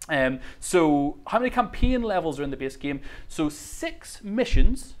 yeah. So how many campaign levels are in the base game? So 6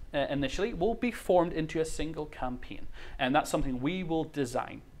 missions initially will be formed into a single campaign, and that's something we will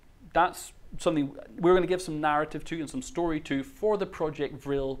design. That's something we're going to give some narrative to and some story to for the Projekt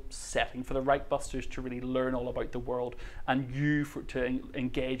Vril setting, for the Reichbusters to really learn all about the world, and you to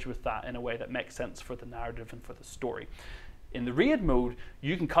engage with that in a way that makes sense for the narrative and for the story. In the raid mode,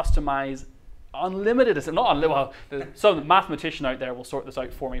 you can customize unlimited, not unlimited, well, some mathematician out there will sort this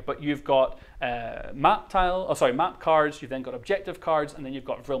out for me, but you've got map cards, you've then got objective cards, and then you've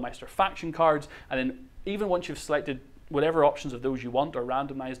got Vrilmeister faction cards, and then even once you've selected whatever options of those you want or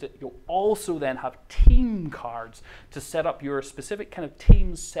randomized it, you'll also then have team cards to set up your specific kind of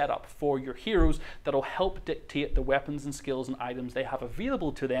team setup for your heroes that'll help dictate the weapons and skills and items they have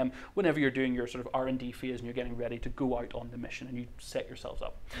available to them whenever you're doing your sort of R&D phase and you're getting ready to go out on the mission and you set yourselves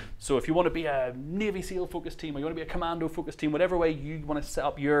up. So if you want to be a Navy SEAL focused team, or you want to be a commando focused team, whatever way you want to set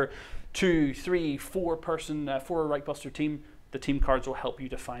up your 2, 3, 4 person, 4 Reichbuster team, the team cards will help you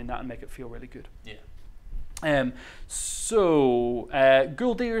define that and make it feel really good. Yeah.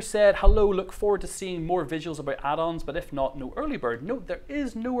 Guldeer said, hello, look forward to seeing more visuals about add-ons, but if not, no early bird. No, there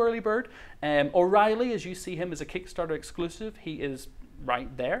is no early bird. O'Reilly, as you see him, is a Kickstarter exclusive. He is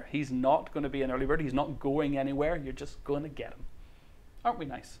right there. He's not going to be an early bird. He's not going anywhere. You're just going to get him. Aren't we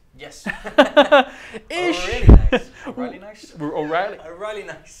nice? Yes. Ish. Really nice. O'Reilly nice? O'Reilly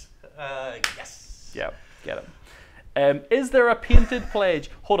nice. Yes. Yeah, get it. Is there a painted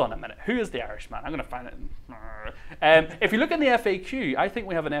pledge? Hold on a minute. Who is the Irishman? I'm going to find it. If you look in the FAQ, I think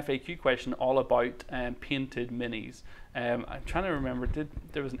we have an FAQ question all about painted minis. I'm trying to remember.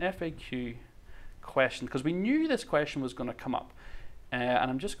 There was an FAQ question because we knew this question was going to come up.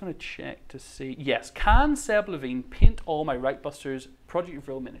 And I'm just going to check to see. Yes, can Seb Levine paint all my Reichbusters Projekt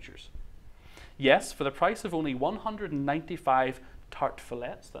Vril miniatures? Yes, for the price of only 195 tart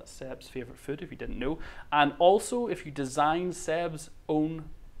fillets. That's Seb's favourite food, if you didn't know. And also, if you design Seb's own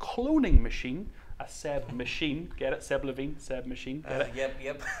cloning machine, a Seb machine, get it? Seb Levine, Seb machine, get it?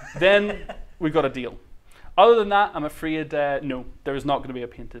 Yep. Then we've got a deal. Other than that, I'm afraid, no, there is not going to be a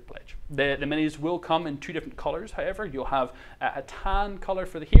painted pledge. The minis will come in 2 different colours, however. You'll have a tan colour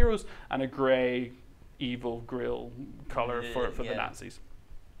for the heroes and a grey, evil grill colour for the Nazis.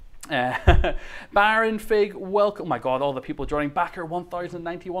 Baron Fig, welcome. Oh my God, all the people joining. Backer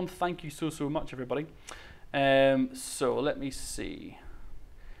 1091, thank you so much, everybody. So let me see.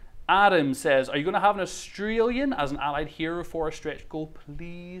 Adam says, are you going to have an Australian as an allied hero for a stretch goal?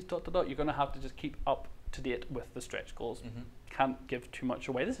 Please, ... You're going to have to just keep up to date with the stretch goals. Can't give too much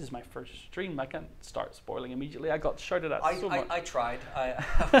away. This is my first stream. I can't start spoiling immediately. I got shouted at so much. I tried. I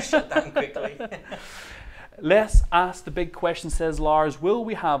was shut down quickly. Let's ask the big question, says Lars. Will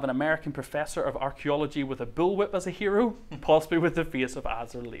we have an American professor of archaeology with a bullwhip as a hero? Possibly with the face of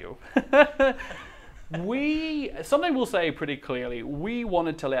Azur Leo. Something we'll say pretty clearly, we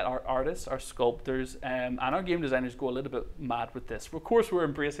wanted to let our artists, our sculptors, and our game designers go a little bit mad with this. Of course, we're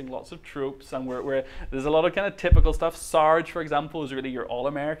embracing lots of tropes, and there's a lot of kind of typical stuff. Sarge, for example, is really your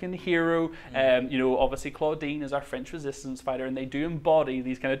all-American hero. You know, obviously Claudine is our French resistance fighter, and they do embody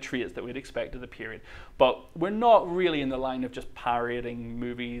these kind of traits that we'd expect of the period. But we're not really in the line of just parodying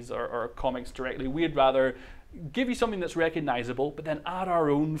movies or comics directly. We'd rather give you something that's recognizable, but then add our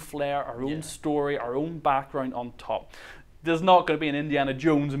own flair, our own story, our own background on top. There's not going to be an Indiana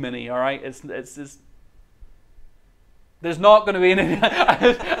Jones mini, all right? It's there's not going to be an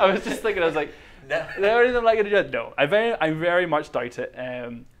I was just thinking, I was like, anything like it? No, I very much doubt it.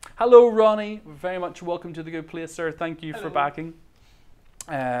 Hello, Ronnie. Very much welcome to the good place, sir. Thank you for backing.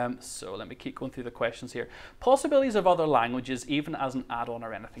 So let me keep going through the questions here. Possibilities of other languages, even as an add-on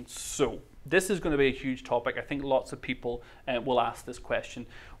or anything. So this is going to be a huge topic. I think lots of people will ask this question.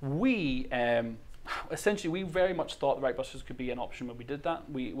 Essentially, we very much thought the Reichbusters could be an option when we did that.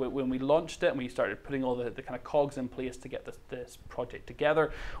 When we launched it and we started putting all the kind of cogs in place to get this project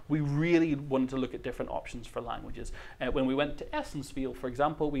together, we really wanted to look at different options for languages. When we went to Essensfield, for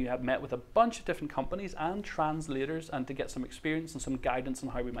example, we had met with a bunch of different companies and translators and to get some experience and some guidance on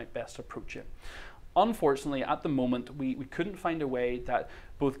how we might best approach it. Unfortunately, at the moment, we couldn't find a way that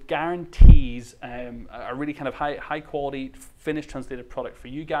both guarantees a really kind of high quality finished translated product for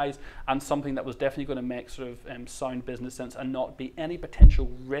you guys, and something that was definitely going to make sort of sound business sense and not be any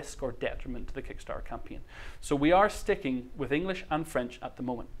potential risk or detriment to the Kickstarter campaign. So we are sticking with English and French at the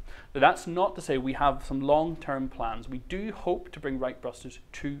moment. Now, that's not to say we have some long-term plans. We do hope to bring Reichbusters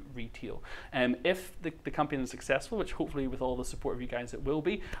to retail. If the campaign is successful, which hopefully with all the support of you guys it will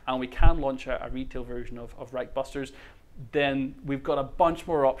be, and we can launch a retail version of Reichbusters, then we've got a bunch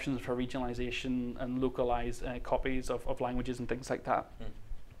more options for regionalization and localized copies of languages and things like that.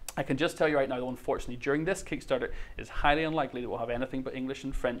 I can just tell you right now, though, unfortunately, during this Kickstarter, it's highly unlikely that we'll have anything but English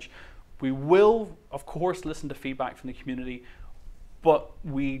and French. We will, of course, listen to feedback from the community, but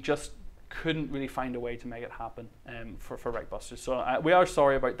we just couldn't really find a way to make it happen for Reichbusters. So we are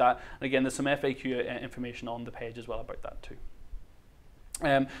sorry about that. And again, there's some FAQ information on the page as well about that too.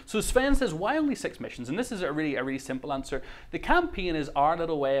 So Sven says, why only 6 missions? And this is a really simple answer. The campaign is our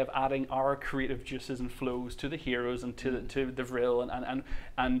little way of adding our creative juices and flows to the heroes and to the Vril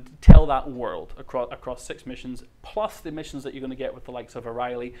and tell that world across 6 missions, plus the missions that you're going to get with the likes of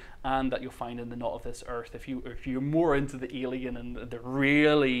O'Reilly and that you'll find in the Not of This Earth. If you're more into the alien and the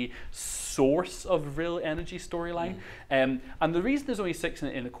really source of Vril energy storyline. And the reason there's only 6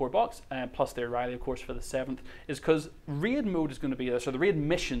 in the core box, plus the O'Reilly, of course, for the 7th, is because raid mode is going to be there. So the raid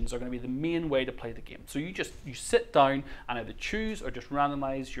missions are going to be the main way to play the game. So you sit down and either choose or just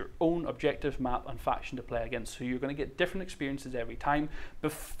randomize your own objective, map and faction to play against. So you're going to get different experiences every time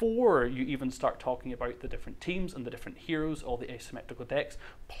before you even start talking about the different teams and the different heroes, all the asymmetrical decks,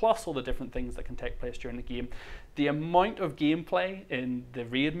 plus all the different things that can take place during the game. The amount of gameplay in the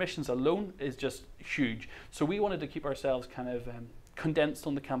raid missions alone is just huge. So we wanted to keep ourselves kind of condensed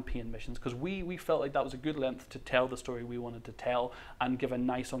on the campaign missions because we felt like that was a good length to tell the story we wanted to tell and give a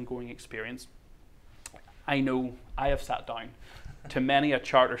nice ongoing experience. I know I have sat down to many a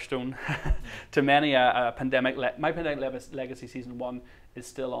Charterstone, to many a Pandemic. My Pandemic Legacy Season 1 is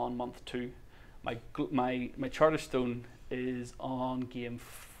still on month 2. My Charterstone is on game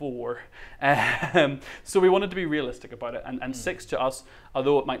 4. So we wanted to be realistic about it, and 6 to us,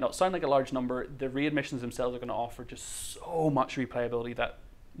 although it might not sound like a large number, the raid missions themselves are going to offer just so much replayability that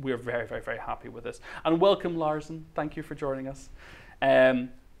we're very happy with this. And welcome, Larson. Thank you for joining us.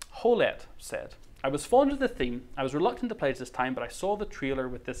 Holette said, I was fond of the theme. I was reluctant to play it this time, but I saw the trailer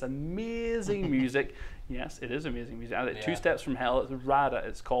with this amazing music. Yes, it is amazing music. And 2 Steps from Hell, it's Rada,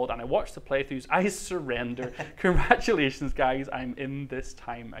 it's called. And I watched the playthroughs. I surrender. Congratulations, guys. I'm in this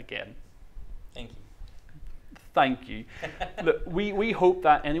time again. Thank you. Thank you. Look, we hope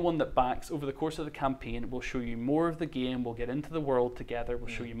that anyone that backs over the course of the campaign will show you more of the game, we'll get into the world together, we'll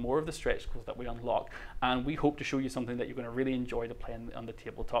show you more of the stretch goals that we unlock, and we hope to show you something that you're going to really enjoy to play on the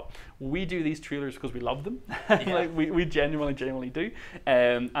tabletop. We do these trailers because we love them. Like, we genuinely do.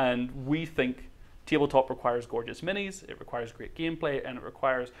 And we think tabletop requires gorgeous minis, it requires great gameplay, and it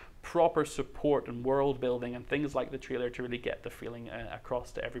requires proper support and world building and things like the trailer to really get the feeling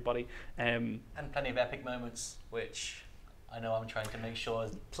across to everybody. And plenty of epic moments, which I know I'm trying to make sure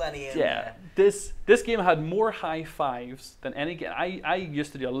there's plenty in there. This game had more high fives than any game. I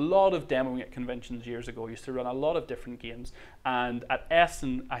used to do a lot of demoing at conventions years ago. I used to run a lot of different games, and at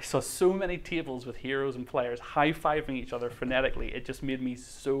Essen I saw so many tables with heroes and players high-fiving each other frenetically. It just made me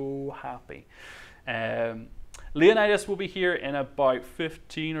so happy. Leonidas will be here in about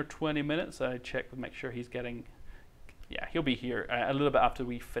 15 or 20 minutes. I checked to make sure he's getting... Yeah, he'll be here a little bit after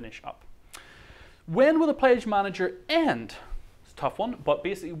we finish up. When will the Pledge Manager end? It's a tough one, but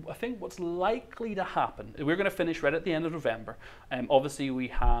basically I think what's likely to happen, we're going to finish right at the end of November. Obviously we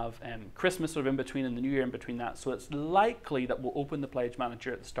have Christmas sort of in between and the New Year in between that, so it's likely that we'll open the Pledge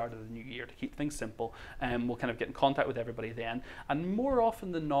Manager at the start of the new year to keep things simple. We'll kind of get in contact with everybody then, and more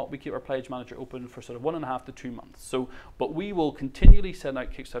often than not we keep our Pledge Manager open for sort of 1.5 to 2 months. So, but we will continually send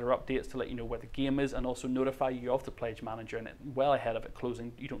out Kickstarter updates to let you know where the game is and also notify you of the Pledge Manager, and well ahead of it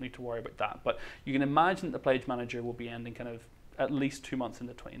closing. You don't need to worry about that, but you can imagine that the Pledge Manager will be ending kind of at least 2 months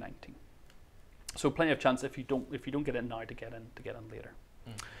into 2019. So plenty of chance if you don't get in now to get in later.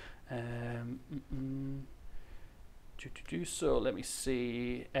 So let me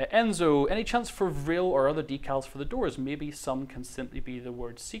see. Enzo, any chance for Vril or other decals for the doors? Maybe some can simply be the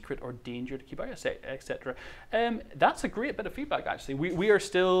word secret or danger to keep out, etc. That's a great bit of feedback, actually. We are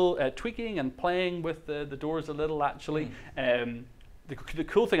still tweaking and playing with the doors a little, actually. The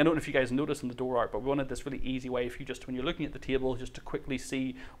cool thing, I don't know if you guys noticed in the door art, but we wanted this really easy way for you just when you're looking at the table just to quickly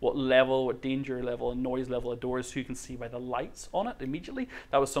see what level, what danger level and noise level of doors, so you can see by the lights on it immediately.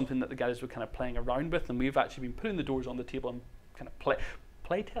 That was something that the guys were kind of playing around with, and we've actually been putting the doors on the table and kind of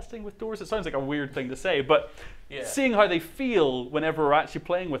play testing with doors. It sounds like a weird thing to say, but seeing how they feel whenever we're actually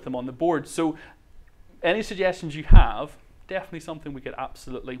playing with them on the board. So any suggestions you have, definitely something we could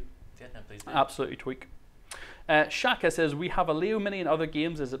absolutely tweak. Shaka says, we have a Leo mini in other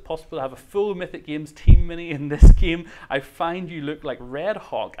games. Is it possible to have a full Mythic Games team mini in this game? I find you look like Red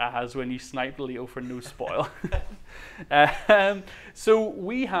Hawk as when you sniped Leo for no spoil. So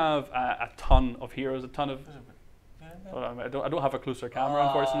we have a ton of heroes, a ton of... I don't have a closer camera,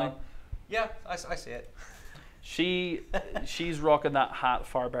 unfortunately. Yeah, I see it. She's rocking that hat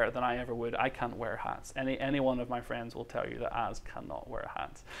far better than I ever would. I can't wear hats. Any one of my friends will tell you that Az cannot wear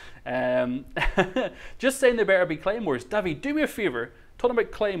hats. Just saying they better be claymores. David, do me a favor, talking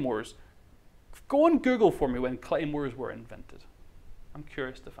about claymores. Go on Google for me when claymores were invented. I'm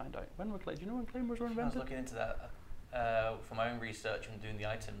curious to find out. Do you know when claymores were invented? I was looking into that for my own research and doing the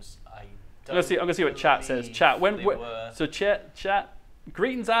items. I'm gonna see what chat says. Chat. So chat.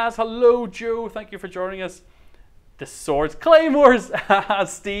 Greetings, Az. Hello, Joe. Thank you for joining us. The swords, claymores.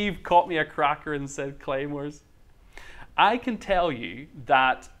 Steve caught me a cracker and said claymores. I can tell you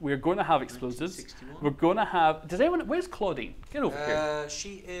that we're going to have explosives. We're going to have. Does anyone? Where's Claudine? Get over here.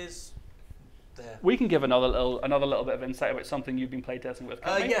 She is there. We can give another little bit of insight about something you've been playtesting with.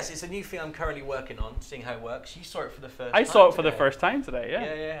 Yes, it's a new thing I'm currently working on, seeing how it works. You saw it for the first. I saw it for the first time today.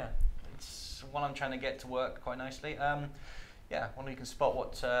 Yeah. Yeah. It's one I'm trying to get to work quite nicely. Yeah, one you can spot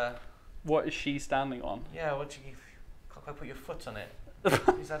what. What is she standing on? Yeah, what you can't quite put your foot on it.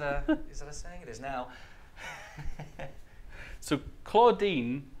 Is that a saying? It is now. So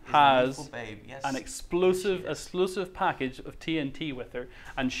Claudine has an explosive package of TNT with her,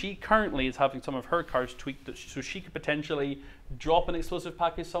 and she currently is having some of her cards tweaked so she could potentially drop an explosive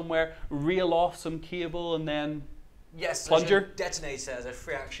package somewhere, reel off some cable, and then plunger. So detonate it as a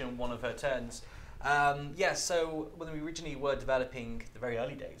free action one of her turns. So when we originally were developing the very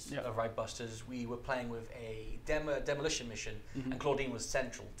early days of Reichbusters, we were playing with a demolition mission, and Claudine was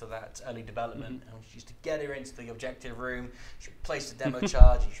central to that early development. And she used to get her into the objective room, she would place the demo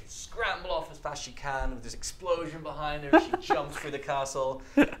charge, and she would scramble off as fast as she can with this explosion behind her. She jumps through the castle,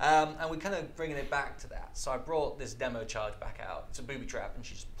 and we're kind of bringing it back to that. So I brought this demo charge back out. It's a booby trap, and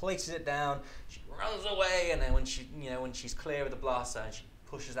she just places it down. She runs away, and then when she's clear of the blaster, she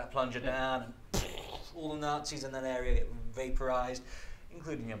pushes that plunger down, and all the Nazis in that area get vaporized,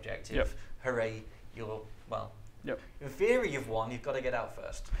 including the objective. Yep. Hooray, in theory you've won, you've got to get out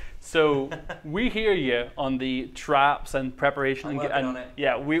first. So we hear you on the traps and preparation. I'm working on it.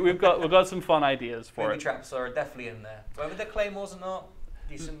 Yeah, we've got some fun ideas for Booby traps are definitely in there. Whether they're claymores or not,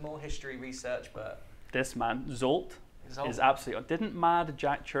 do some more history research, but this man, Zolt, is absolutely... Didn't Mad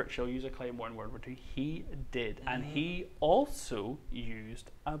Jack Churchill use a claymore in World War II? He did. And he also used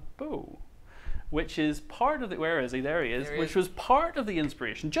a bow, which is part of the... Where is he? There he is. Which was part of the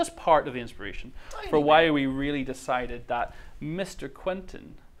inspiration, just part of the inspiration, for why we really decided that Mr.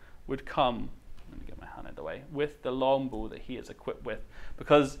 Quentin would come... Let me get my hand out of the way. With the longbow that he is equipped with.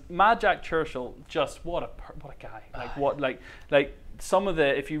 Because Mad Jack Churchill, just what a guy. Like some of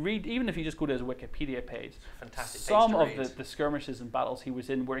the... If you read... Even if you just go to his Wikipedia page... Fantastic. Some of the skirmishes and battles he was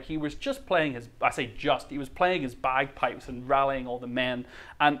in where he was just playing his... I say just. He was playing his bagpipes and rallying all the men.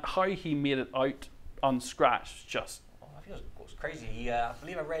 And how he made it out unscratched, just... I think it was crazy. I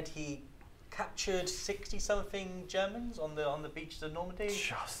believe I read he captured 60-something Germans on the beaches of Normandy.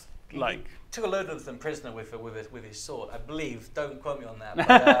 Just he took a load of them prisoner with his sword, I believe. Don't quote me on that.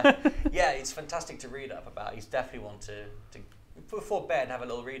 But yeah, it's fantastic to read up about. He's definitely one to before bed have a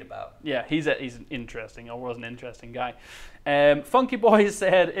little read about. Yeah, he's interesting, or was an interesting guy. Funky Boy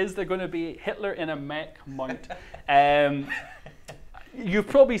said, "Is there going to be Hitler in a mech mount?" You've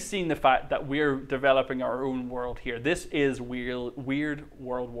probably seen the fact that we're developing our own world here. This is weird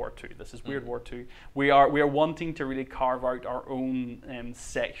World War II. This is Weird War II. We are wanting to really carve out our own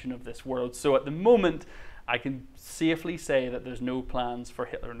section of this world. So at the moment, I can safely say that there's no plans for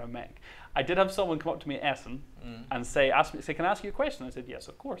Hitler in a mech. I did have someone come up to me at Essen and say, "Can I ask you a question?" I said, "Yes,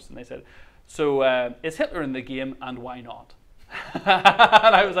 of course." And they said, "So is Hitler in the game, and why not?"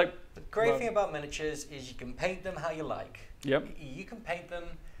 And I was like, the great thing about miniatures is you can paint them how you like. Yep. You can paint them,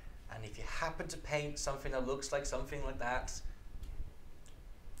 and if you happen to paint something that looks like something like that,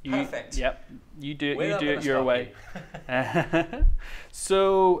 perfect. Yep. You do it your way.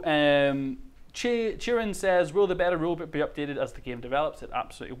 So Chirin says, "Will the beta rulebook be updated as the game develops?" It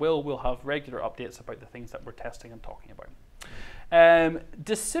absolutely will. We'll have regular updates about the things that we're testing and talking about.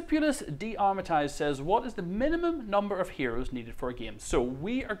 Discipulus Dearmatized says, "What is the minimum number of heroes needed for a game?" So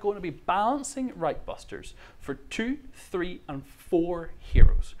we are going to be balancing Reichbusters for 2, 3, and 4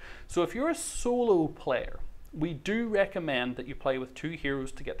 heroes. So if you're a solo player, we do recommend that you play with 2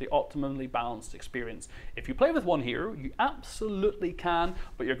 heroes to get the optimally balanced experience. If you play with 1 hero, you absolutely can,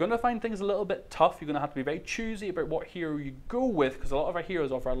 but you're going to find things a little bit tough. You're going to have to be very choosy about what hero you go with, because a lot of our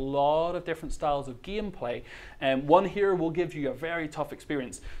heroes offer a lot of different styles of gameplay, and 1 hero will give you a very tough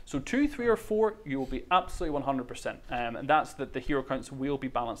experience. So 2, 3, or 4, you will be absolutely 100%, and that's the hero counts we'll be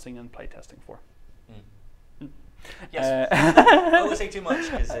balancing and playtesting for. Yes. I won't say too much,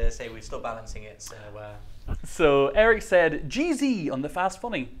 because we're still balancing it. So Eric said, "GZ on the Fast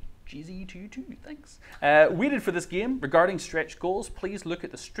Funny." GZ to you too, thanks. Waited for this game. Regarding stretch goals, please look at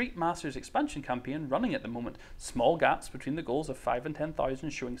the Street Masters expansion campaign running at the moment. Small gaps between the goals of 5 and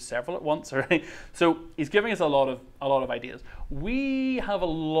 10,000, showing several at once. So he's giving us a lot of ideas. We have a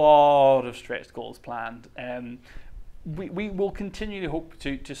lot of stretch goals planned. We will continue to hope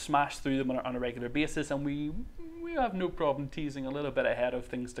to smash through them on a regular basis, and we have no problem teasing a little bit ahead of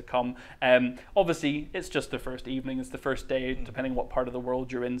things to come. Obviously, it's just the first evening, it's the first day, depending what part of the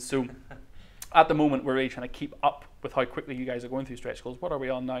world you're in. So at the moment, we're really trying to keep up with how quickly you guys are going through stretch goals. What are we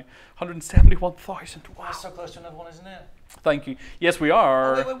on now? 171,000. Wow. That's so close to another one, isn't it? Thank you. Yes, we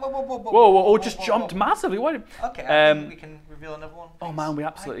are. Whoa, just jumped massively. Why? Okay, I think we can reveal another one. Oh man, we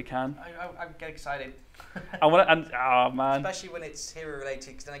absolutely can. I get excited. Man. Especially when it's hero related,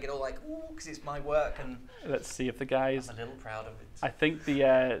 because then I get all like, ooh, because it's my work. And let's see if the guys... I'm a little proud of it. I think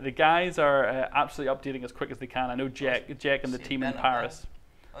the guys are absolutely updating as quick as they can. I know Jack and the team in Paris.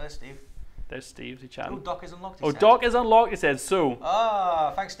 Oh, there's Steve. There's Steve. He's chatting. Oh, Doc is unlocked. Doc is unlocked, he says. So.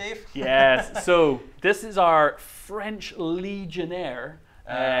 Ah, thanks, Steve. Yes. So this is our French Legionnaire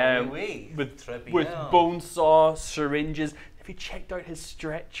with bone saw, syringes. If you checked out his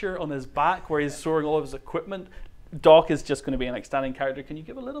stretcher on his back where he's storing all of his equipment, Doc is just going to be an outstanding character. Can you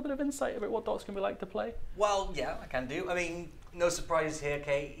give a little bit of insight about what Doc's going to be like to play? Well, yeah, I can do. I mean, no surprises here,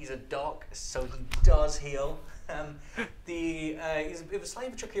 Kate. He's a Doc, so he does heal. He's a bit of a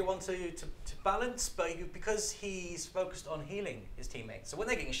slightly trickier one to balance, but because he's focused on healing his teammates. So when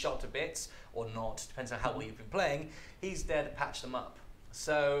they're getting shot to bits, or not, depends on how well you've been playing, he's there to patch them up.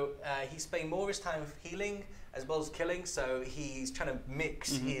 So he's spending more of his time healing as well as killing, so he's trying to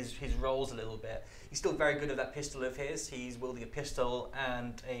mix his roles a little bit. He's still very good at that pistol of his. He's wielding a pistol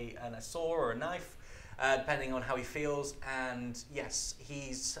and a saw or a knife, depending on how he feels. And yes,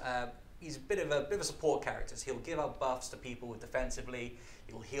 he's a bit of a support character. So he'll give out buffs to people defensively.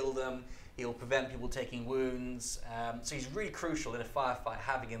 He'll heal them. He'll prevent people taking wounds. So he's really crucial in a firefight,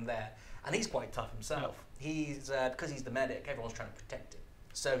 having him there. And he's quite tough himself. He's because he's the medic, everyone's trying to protect him.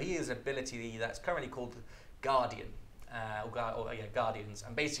 So he has an ability that's currently called Guardian. guardians,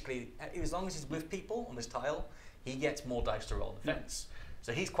 and basically, as long as he's with people on this tile, he gets more dice to roll defense.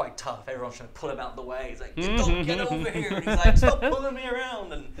 So he's quite tough. Everyone's trying to pull him out of the way. He's like, "Don't get over here!" And he's like, "Stop pulling me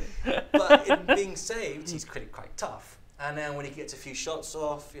around!" But in being saved, he's quite tough. And then when he gets a few shots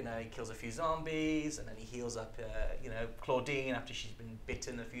off, you know, he kills a few zombies, and then he heals up, you know, Claudine after she's been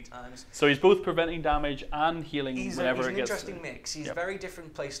bitten a few times. So he's both preventing damage and healing whenever it gets. He's an gets interesting mix. He's a very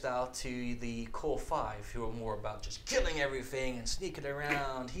different playstyle to the core 5, who are more about just killing everything and sneaking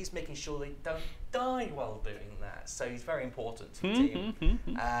around. He's making sure they don't die while doing that. So he's very important to the team.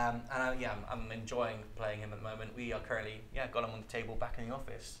 I'm enjoying playing him at the moment. We are currently, got him on the table back in the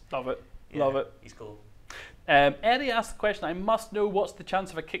office. Love it. Love it. He's cool. Eddie asked the question, I must know what's the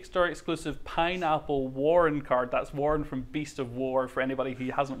chance of a Kickstarter exclusive Pineapple Warren card. That's Warren from Beast of War, for anybody who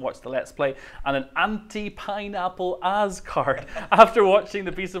hasn't watched the Let's Play. And an anti-Pineapple Az card. After watching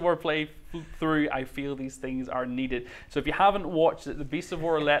the Beast of War play through, I feel these things are needed. So if you haven't watched it, the Beast of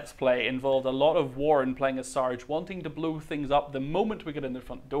War Let's Play involved a lot of Warren playing as Sarge, wanting to blow things up the moment we get in the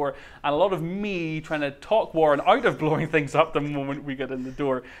front door, and a lot of me trying to talk Warren out of blowing things up the moment we get in the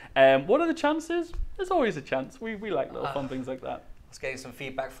door. What are the chances? There's always a chance. We like little fun things like that. I was getting some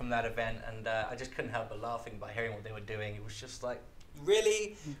feedback from that event, and I just couldn't help but laughing by hearing what they were doing. It was just like,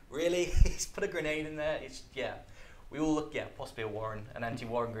 really? He's put a grenade in there? We all look, possibly a Warren, an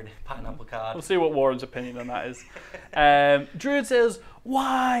anti-Warren grenade pineapple card. We'll see what Warren's opinion on that is. Druid says,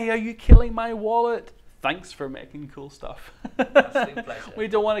 why are you killing my wallet? Thanks for making cool stuff. Absolute pleasure. We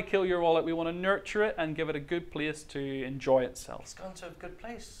don't want to kill your wallet. We want to nurture it and give it a good place to enjoy itself. It's gone to a good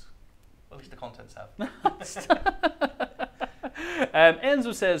place. At least the contents have.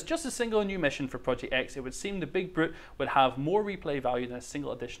 Enzo says, just a single new mission for Project X. It would seem the Big Brute would have more replay value than a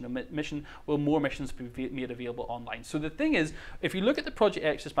single additional mission. Will more missions be made available online? So the thing is, if you look at the Project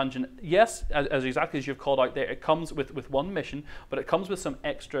X expansion, yes, as exactly as you've called out there, it comes with one mission, but it comes with some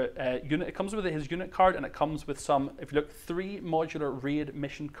extra unit. It comes with his unit card, and it comes with some, if you look, 3 modular raid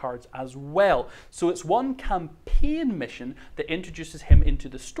mission cards as well. So it's one campaign mission that introduces him into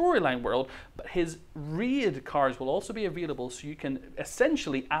the storyline world, but his raid cards will also be available, so you can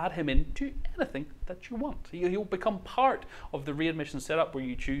essentially add him into anything that you want. He'll become part of the raid mission setup where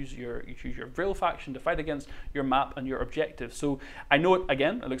you choose your Vril faction to fight against, your map and your objective. So I know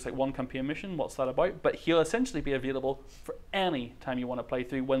it looks like one campaign mission. What's that about? But he'll essentially be available for any time you want to play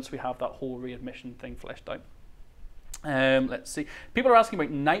through once we have that whole raid mission thing fleshed out. Let's see. People are asking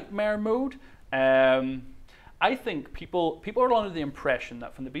about nightmare mode. I think people are under the impression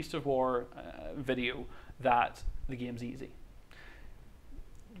that from the Beast of War video that the game's easy.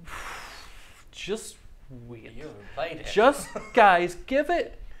 Just wait. You haven't played it. Just guys, give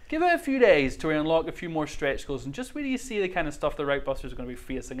it a few days to unlock a few more stretch goals, and just wait till you see the kind of stuff the Reichbusters are going to be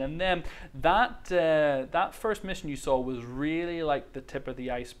facing. And then that first mission you saw was really like the tip of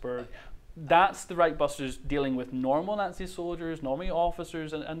the iceberg. That's the Reichbusters dealing with normal Nazi soldiers, normal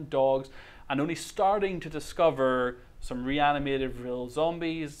officers and dogs, and only starting to discover some reanimated Vril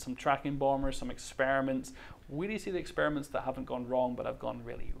zombies, some tracking bombers, some experiments. Where do you see the experiments that haven't gone wrong but have gone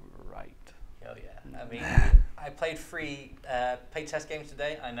really right? Oh yeah, I mean, I played 3 playtest games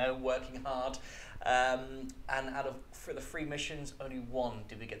today. I know, working hard, and for the 3 missions, only 1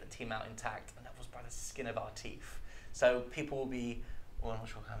 did we get the team out intact, and that was by the skin of our teeth. So people will be, well, I'm not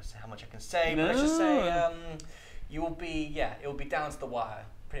sure how much I can say, but let's just say it will be down to the wire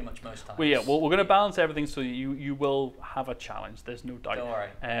pretty much most times. Well, yeah, we're going to balance everything so you will have a challenge. There's no doubt. Don't worry.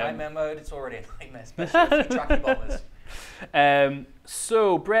 Nightmare mode, it's already a nightmare, especially if you tracking bombers.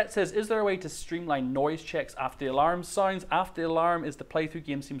 So Brett says, is there a way to streamline noise checks after the alarm sounds? After the alarm is the playthrough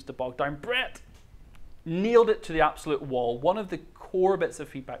game seems to bog down. Brett nailed it to the absolute wall. One of the core bits of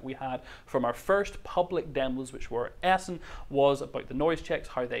feedback we had from our first public demos, which were at Essen, was about the noise checks,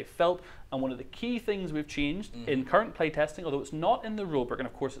 how they felt, and one of the key things we've changed in current playtesting, although it's not in the rulebook, and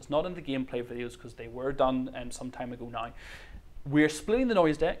of course it's not in the gameplay videos because they were done some time ago now, we're splitting the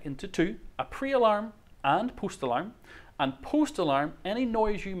noise deck into 2, a pre-alarm and post-alarm. And post-alarm, any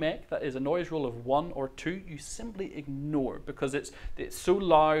noise you make that is a noise roll of 1 or 2, you simply ignore, because it's so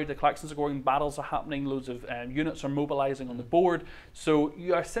loud, the klaxons are going, battles are happening, loads of units are mobilizing on the board. So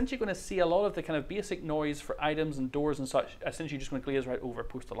you are essentially going to see a lot of the kind of basic noise for items and doors and such, essentially just going to glaze right over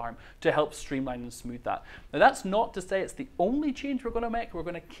post-alarm to help streamline and smooth that. Now that's not to say it's the only change we're going to make. We're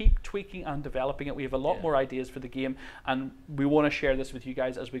going to keep tweaking and developing it. We have a lot more ideas for the game, and we want to share this with you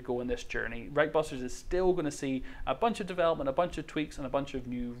guys as we go on this journey. Reichbusters is still going to see a bunch of development, a bunch of tweaks, and a bunch of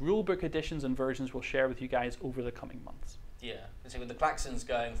new rulebook additions and versions we'll share with you guys over the coming months. Yeah, so with the klaxons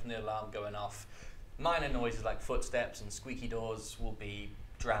going from the alarm going off, minor noises like footsteps and squeaky doors will be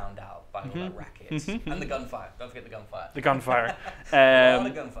drowned out by all that racket. And the gunfire. Don't forget the gunfire. The gunfire. A lot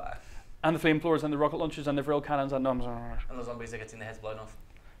of gunfire. And the flamethrowers and the rocket launchers and the Vril cannons and And the zombies are getting their heads blown off.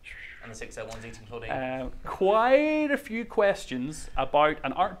 And the 601's eating pudding. Quite a few questions about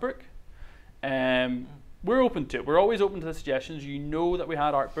an art book. We're open to it. We're always open to the suggestions. You know that we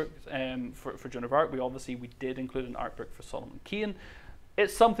had art books for Joan of Arc. We did include an art book for Solomon Kane.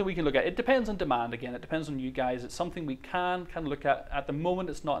 It's something we can look at. It depends on demand again. It depends on you guys. It's something we can look at. At the moment,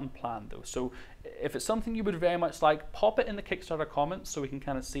 it's not in plan though. So if it's something you would very much like, pop it in the Kickstarter comments so we can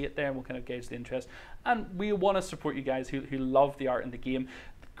kind of see it there and we'll kind of gauge the interest. And we want to support you guys who love the art in the game.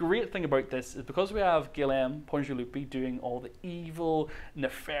 Great thing about this is because we have Guillaume Pongelupi doing all the evil,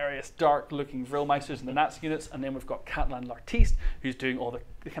 nefarious, dark-looking Vrilmeisters and the Nazi units, and then we've got Catalan L'Artiste who's doing all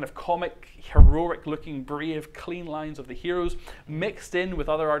the kind of comic, heroic-looking, brave, clean lines of the heroes, mixed in with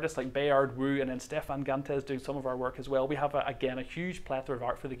other artists like Bayard Wu and then Stefan Gantes doing some of our work as well. We have, again, a huge plethora of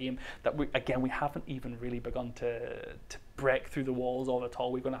art for the game that, we haven't even really begun to break through the walls of it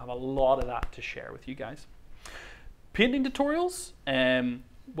all. We're going to have a lot of that to share with you guys. Painting tutorials.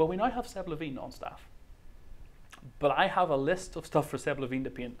 Well, we now have Seb Levine on staff, but I have a list of stuff for Seb Levine to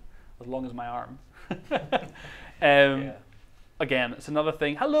paint as long as my arm. Again, it's another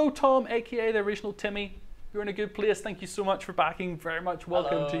thing. Hello, Tom, aka the original Timmy. You're in a good place. Thank you so much for backing. Very much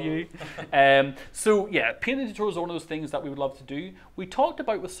welcome to you. So yeah, painting tutorials are one of those things that we would love to do. We talked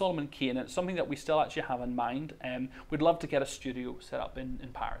about with Solomon Kane, and it's something that we still actually have in mind. We'd love to get a studio set up in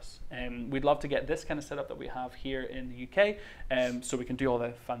Paris. We'd love to get this kind of setup that we have here in the UK, so we can do all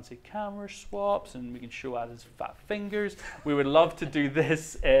the fancy camera swaps and we can show Ad's fat fingers. We would love to do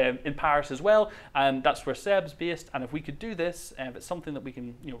this in Paris as well, and that's where Seb's based. And if we could do this, if it's something that we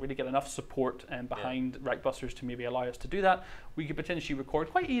can really get enough support behind Reichbusters to maybe allow us to do that, we could potentially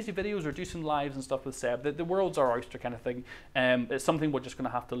record quite easy videos or do some lives and stuff with Seb. The world's our oyster kind of thing. It's something we're just going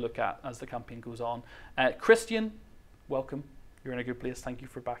to have to look at as the campaign goes on. Christian, welcome. You're in a good place. Thank you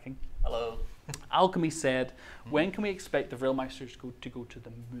for backing. Hello. Alchemy said, when can we expect the Vrilmeisters to go to the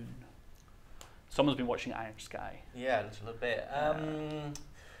moon? Someone's been watching Iron Sky. Yeah, a little bit.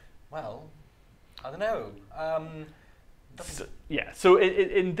 Well, I don't know. So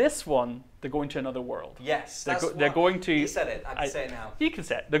in this one, they're going to another world. Yes, they're going to. He said it. I can say it now. You can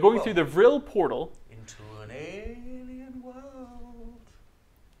say it. They're going through the Vril portal into an alien world.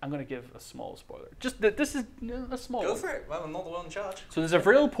 I'm going to give a small spoiler. Just that this is a small. Go for it. Well, I'm not the one in charge. So there's a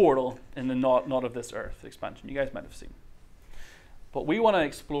Vril portal in the Not of This Earth expansion. You guys might have seen. But we want to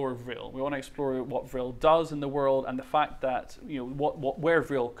explore Vril. We want to explore what Vril does in the world and the fact that where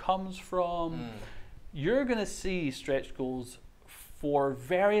Vril comes from. You're going to see stretch goals for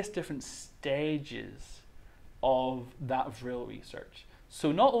various different stages of that Vril research.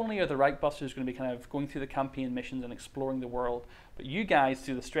 So not only are the Reichbusters going to be kind of going through the campaign missions and exploring the world, but you guys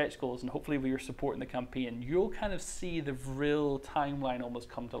through the stretch goals and hopefully with your support in the campaign, you'll kind of see the Vril timeline almost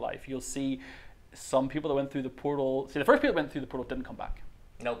come to life. You'll see some people that went through the portal. See, the first people that went through the portal didn't come back.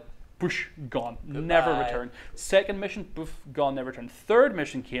 Nope. Boosh, gone. Goodbye. Never returned. Second mission, boof, gone, never returned. Third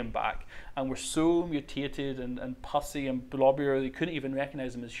mission came back and were so mutated and pussy and blobbier they couldn't even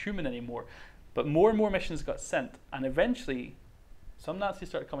recognize them as human anymore. But more and more missions got sent, and eventually some Nazis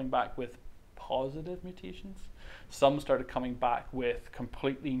started coming back with positive mutations. Some started coming back with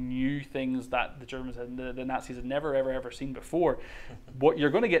completely new things that the Germans and the Nazis had never ever seen before. What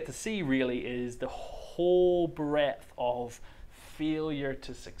you're going to get to see really is the whole breadth of failure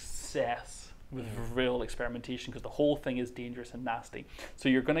to success with Vril experimentation, because the whole thing is dangerous and nasty. So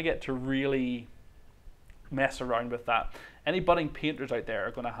you're going to get to really mess around with that. Any budding painters out there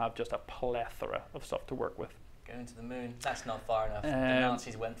are going to have just a plethora of stuff to work with. Going to the moon, that's not far enough. The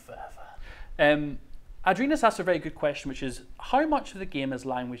Nazis went further. Adrenas asked a very good question, which is, how much of the game is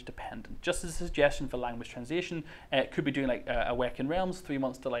language dependent? Just as a suggestion for language translation, it could be doing like Awakened Realms, 3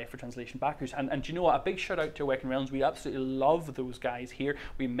 months delay for translation backers. And do you know what? A big shout out to Awakened Realms. We absolutely love those guys here.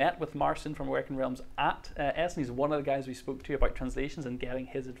 We met with Marcin from Awakened Realms at Essen. He's one of the guys we spoke to about translations and getting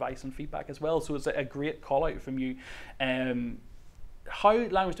his advice and feedback as well. So it's a great call out from you. How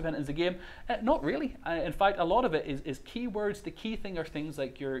language dependent is the game? Not really. In fact, a lot of it is keywords. The key thing are things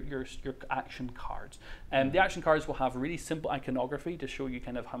like your action cards. The action cards will have really simple iconography to show you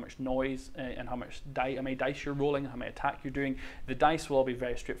kind of how much noise and how many dice you're rolling, how many attack you're doing. The dice will all be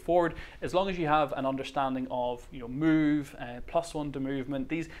very straightforward. As long as you have an understanding of move, +1 to movement,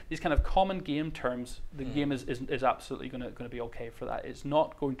 these kind of common game terms, the game is absolutely going to be okay for that. It's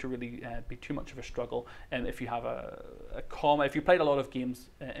not going to really be too much of a struggle. If you have a comma, if you played a lot of games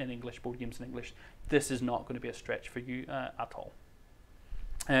in English, board games in English, this is not going to be a stretch for you at all.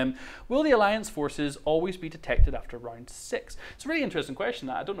 Will the Alliance forces always be detected after round 6? It's a really interesting question.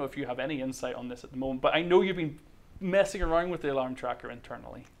 I don't know if you have any insight on this at the moment, but I know you've been messing around with the alarm tracker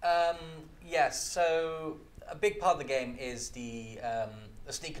internally. Yes, so a big part of the game is the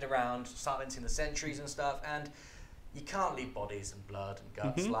sneaking around, silencing the sentries and stuff, and you can't leave bodies and blood and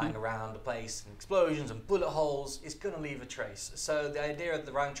guts lying around the place, and explosions and bullet holes. It's going to leave a trace. So the idea of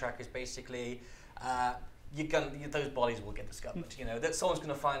the round tracker is basically those bodies will get discovered. You know, that someone's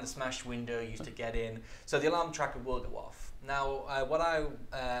going to find the smashed window used to get in. So the alarm tracker will go off. Now, what I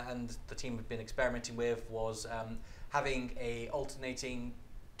and the team have been experimenting with was having a alternating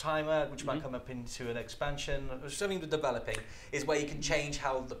timer, which might come up into an expansion. Something we're developing is where you can change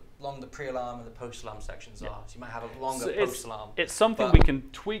how long the pre-alarm and the post-alarm sections are. So you might have a longer post-alarm. It's something we can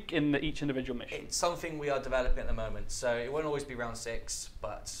tweak in each individual mission. It's something we are developing at the moment. So it won't always be round 6,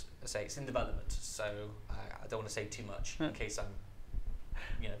 but I say it's in development. So I don't want to say too much in case it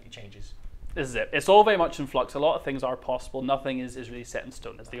changes. This is it. It's all very much in flux. A lot of things are possible. Nothing is really set in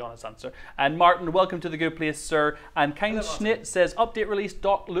stone, is the honest answer. And Martin, welcome to the good place, sir. And Kind Schnit says, update release,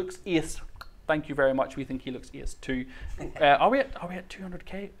 Doc looks ace. Thank you very much. We think he looks ace too. Are we at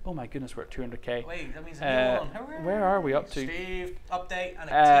 200k? Oh my goodness, we're at 200k. Wait, that means a new one. Hooray. Where are we up to? Steve, update and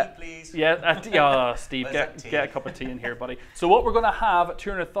a tea, please. Yeah, Steve, get a cup of tea in here, buddy. So what we're going to have at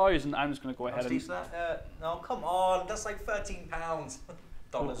 200,000, I'm just going to go ahead and... no, come on, that's like £13.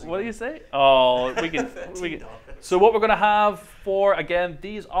 What do you say? Oh, we can. So what we're going to have for, again,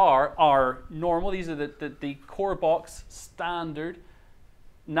 these are our normal. These are the core box standard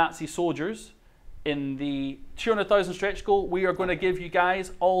Nazi soldiers. In the 200,000 stretch goal, we are going to give you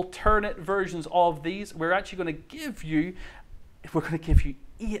guys alternate versions of these. We're actually going to give you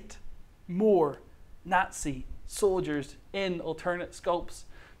 8 more Nazi soldiers in alternate sculpts,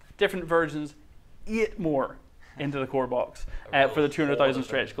 different versions, 8 more into the core box for the 200,000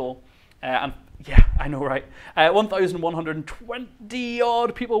 stretch goal. And yeah, I know, right? 1,120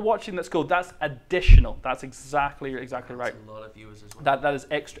 odd people watching. That's cool. That's additional. That's exactly right. That's a lot of viewers as well. That is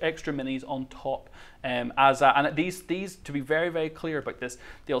extra minis on top. And these, to be very, very clear about this,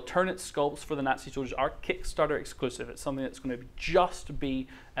 the alternate sculpts for the Nazi soldiers are Kickstarter exclusive. It's something that's going to just be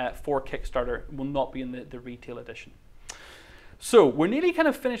for Kickstarter. It will not be in the retail edition. So we're nearly kind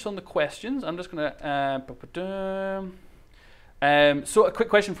of finished on the questions. I'm just going to... so a quick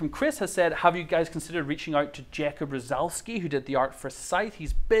question from Chris has said, have you guys considered reaching out to Jacob Rosalski, who did the art for Scythe?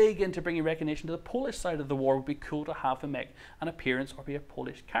 He's big into bringing recognition to the Polish side of the war. It would be cool to have him make an appearance or be a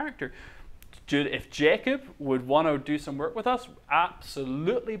Polish character. Dude, if Jacob would want to do some work with us,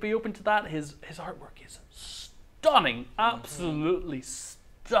 absolutely be open to that. His artwork is stunning, absolutely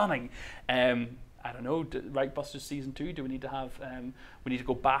stunning. I don't know, Reichbusters Season 2, do we need to have, we need to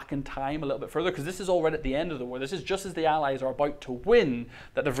go back in time a little bit further? Because this is already at the end of the war. This is just as the Allies are about to win,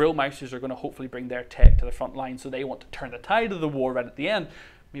 that the Vril Meisters are going to hopefully bring their tech to the front line, so they want to turn the tide of the war right at the end.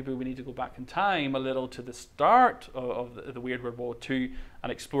 Maybe we need to go back in time a little to the start of the Weird World War II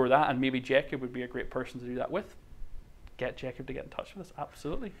and explore that, and maybe Jacob would be a great person to do that with. Get Jacob to get in touch with us,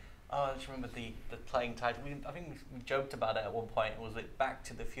 absolutely. Oh, I just remember the playing title. I think we joked about it at one point. Was it Back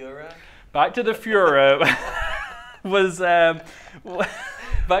to the Führer? Back to the Führer was Back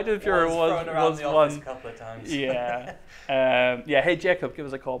to the Führer was one. A couple of times. Yeah, yeah. Hey Jacob, give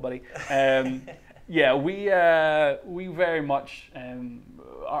us a call, buddy. Yeah, we very much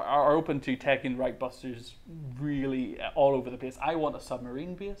are open to taking Reichbusters really all over the place. I want a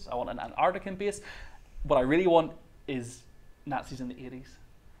submarine base. I want an Antarctican base. What I really want is Nazis in the 80s.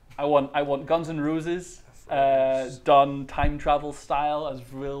 I want Guns N' Roses done time travel style as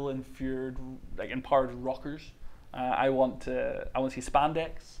Vril and Fjord, like empowered rockers. I want to see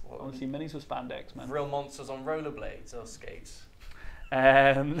spandex. I want to see minis with spandex, man. Vril monsters on rollerblades or skates.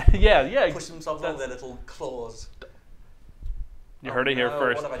 Yeah. Push themselves on their little claws. You heard it here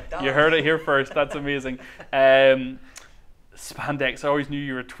first. You heard it here first. That's amazing. Spandex. I always knew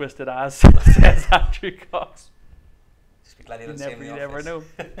you were twisted ass. Says Andrew Cox. You never know.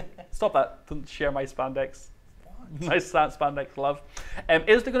 Stop that. Don't share my spandex. What? My spandex love.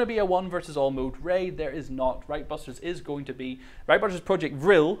 Is there going to be a 1 versus all mode raid? There is not. Reichbusters Projekt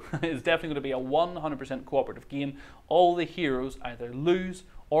Vril is definitely going to be a 100% cooperative game. All the heroes either lose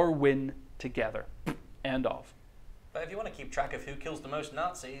or win together. End of. But if you want to keep track of who kills the most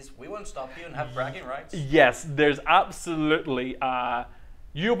Nazis, we won't stop you and have bragging rights. Yes, there's absolutely...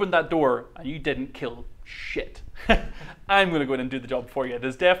 you opened that door and you didn't kill shit. I'm going to go in and do the job for you.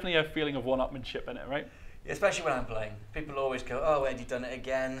 There's definitely a feeling of one-upmanship in it, right? Especially when I'm playing. People always go, oh, Eddie done it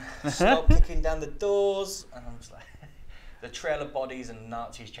again. Stop kicking down the doors. And I'm just like, the trail of bodies and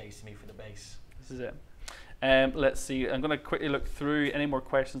Nazis chasing me through the base. This is it. Let's see. I'm going to quickly look through any more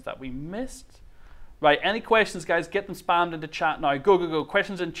questions that we missed. Right, any questions, guys? Get them spammed into chat now. Go, go, go.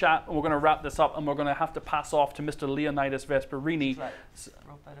 Questions in chat, and we're going to wrap this up, and we're going to have to pass off to Mr. Leonidas Vesperini.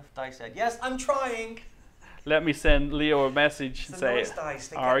 Roll bit of dice head. Yes, I'm trying. Let me send Leo a message and say,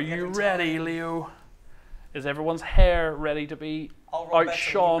 dice. are you ready, Leo? Is everyone's hair ready to be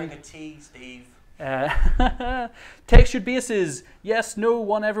outshone? Bring a tea, Steve. Textured bases. Yes, no,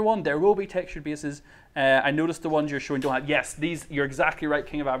 one, everyone. There will be textured bases. I noticed the ones you're showing don't have. Yes, these, you're exactly right,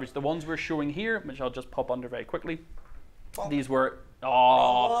 King of Average. The ones we're showing here, which I'll just pop under very quickly. These were.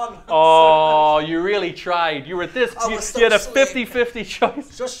 Oh, you really tried. You were this. You had a 50-50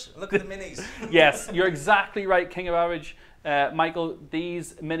 choice. Just look at the minis. Yes, you're exactly right, King of Average. Michael,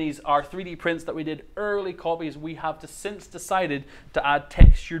 these minis are 3D prints that we did early copies. We have since decided to add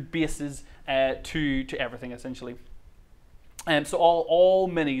textured bases to everything, essentially. So all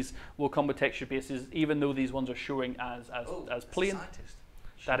minis will come with textured bases, even though these ones are showing as plain.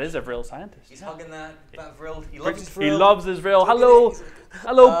 That is a Vril scientist. He's hugging that Vril. He loves his Vril. He loves his Vril. Hello,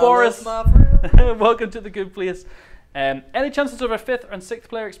 hello, Boris. Welcome to the good place. Any chances of a 5th and 6th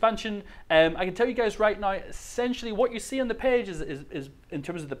player expansion? I can tell you guys right now, essentially what you see on the page is in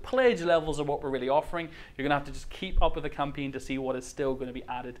terms of the pledge levels of what we're really offering. You're going to have to just keep up with the campaign to see what is still going to be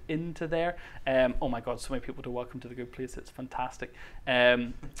added into there. Oh my god, so many people to welcome to the good place. It's fantastic.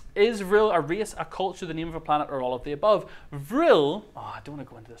 Is Vril a race, a culture, the name of a planet, or all of the above? Vril, I don't want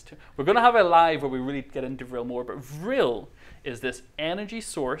to go into this too. We're going to have a live where we really get into Vril more, but Vril is this energy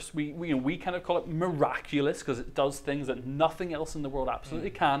source. We kind of call it miraculous because it does things that nothing else in the world absolutely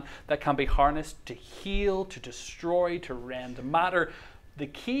can, that can be harnessed to heal, to destroy, to rend matter. The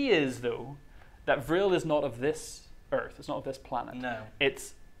key is, though, that Vril is not of this Earth. It's not of this planet. No.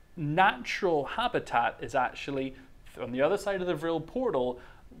 Its natural habitat is actually on the other side of the Vril portal,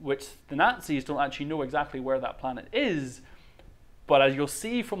 which the Nazis don't actually know exactly where that planet is. But as you'll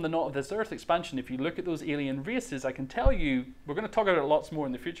see from the Not of This Earth expansion, if you look at those alien races, I can tell you, we're going to talk about it lots more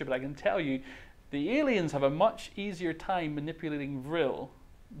in the future, but I can tell you, the aliens have a much easier time manipulating Vril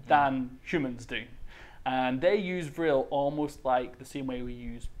than humans do. And they use Vril almost like the same way we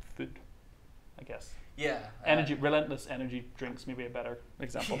use food, I guess. Yeah. Relentless energy drinks, maybe a better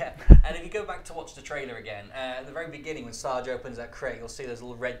example. Yeah, and if you go back to watch the trailer again, at the very beginning when Sarge opens that crate, you'll see those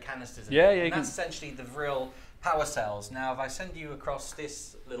little red canisters in there. And that's essentially the Vril power cells. Now, if I send you across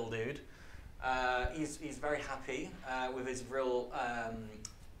this little dude, he's very happy with his Vril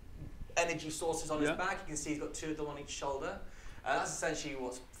energy sources on his back. You can see he's got 2 of them on each shoulder. That's essentially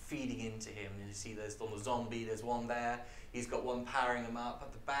what's feeding into him. You see there's on the zombie, there's one there. He's got one powering them up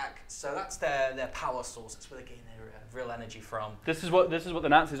at the back. So that's their power source. That's where they're getting their Vril energy from. This is what the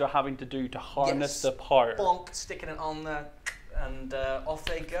Nazis are having to do to harness the power. Bonk, sticking it on there. And off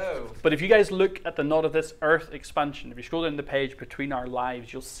they go. But if you guys look at the Not of This Earth expansion, if you scroll down the page between our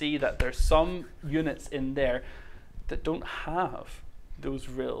lives, you'll see that there's some units in there that don't have those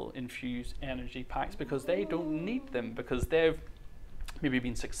Vril infused energy packs because they don't need them, because they've maybe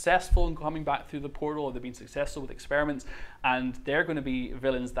been successful in coming back through the portal, or they've been successful with experiments, and they're going to be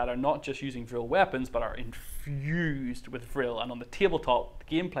villains that are not just using Vril weapons but are infused with Vril. And on the tabletop,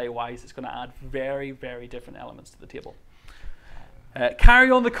 gameplay wise, it's going to add very, very different elements to the table. Carry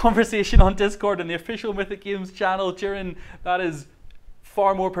on the conversation on Discord and the official Mythic Games channel, Jiren. That is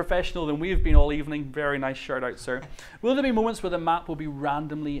far more professional than we've been all evening. Very nice shout out, sir. Will there be moments where the map will be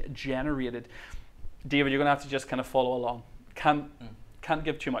randomly generated? David, you're going to have to just kind of follow along. Can't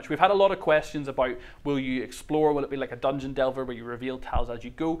give too much. We've had a lot of questions about, will you explore? Will it be like a dungeon delver where you reveal tiles as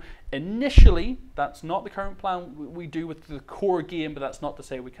you go? Initially, that's not the current plan we do with the core game, but that's not to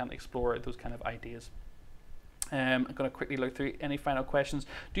say we can't explore those kind of ideas. I'm going to quickly look through any final questions.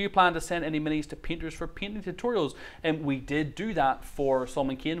 Do you plan to send any minis to painters for painting tutorials? We did do that for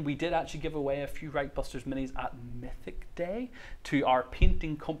Solomon Kane. We did actually give away a few Reichbusters minis at Mythic Day to our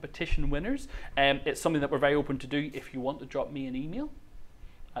painting competition winners. It's something that we're very open to do. If you want to drop me an email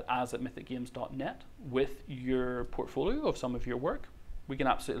at as@mythicgames.net with your portfolio of some of your work, we can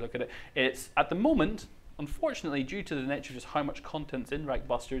absolutely look at it. It's at the moment, unfortunately, due to the nature of just how much content's in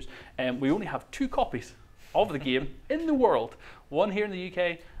Reichbusters, we only have 2 copies of the game in the world, one here in the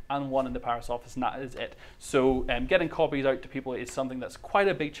UK and one in the Paris office, and that is it. So getting copies out to people is something that's quite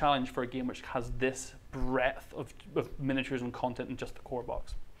a big challenge for a game which has this breadth of miniatures and content in just the core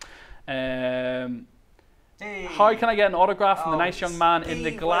box. Hey. How can I get an autograph from the nice young man in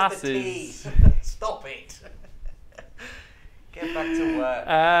the glasses? Stop it. Get back to work.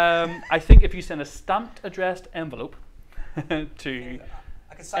 I think if you send a stamped addressed envelope to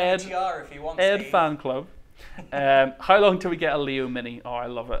I can sign a TR if you want, Ed Steve. Fan Club, How long till we get a Leo Mini? Oh, I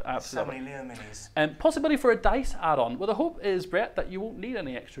love it. Absolutely. So many Leo Minis. Possibility for a dice add-on. Well, the hope is, Brett, that you won't need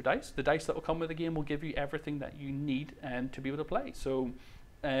any extra dice. The dice that will come with the game will give you everything that you need to be able to play. So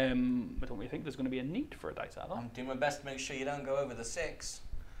I don't really think there's going to be a need for a dice add-on. I'm doing my best to make sure you don't go over the 6.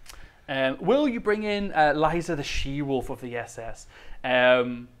 Will you bring in Liza the she-wolf of the SS?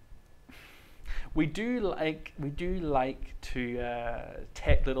 We do like to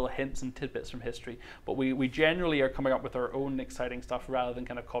take little hints and tidbits from history, but we generally are coming up with our own exciting stuff rather than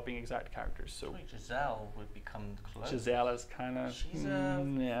kind of copying exact characters. So Giselle would become close. Giselle is kind of she's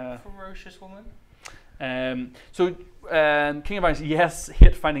a ferocious woman. King of Iron, yes,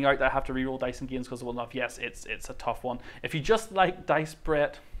 hate finding out that I have to reroll dice in games because of well enough. Yes, it's a tough one. If you just like dice,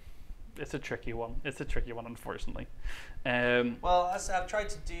 Brett, it's a tricky one. It's a tricky one, unfortunately. Well, as I've tried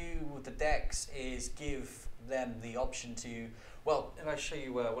to do with the decks is give them the option to, well, if I show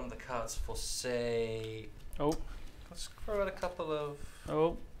you one of the cards for, say, let's throw out a couple of,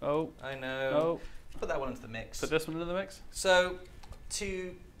 I know, put that one into the mix. Put this one into the mix? So,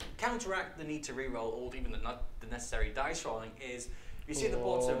 to counteract the need to reroll or even the necessary dice rolling is, you see at the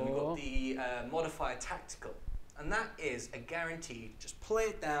bottom, we've got the modifier tactical. And that is a guarantee. Just play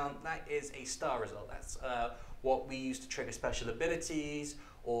it down. That is a star result. That's what we use to trigger special abilities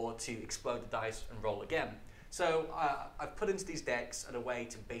or to explode the dice and roll again. So I've put into these decks as a way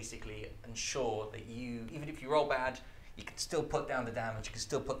to basically ensure that you, even if you roll bad, you can still put down the damage. You can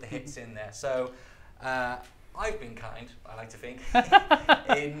still put the hits in there. So I've been kind, I like to think,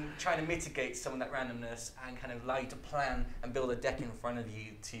 in trying to mitigate some of that randomness and kind of allow you to plan and build a deck in front of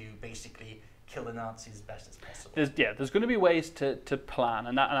you to basically kill the Nazis as best as possible. There's going to be ways to plan,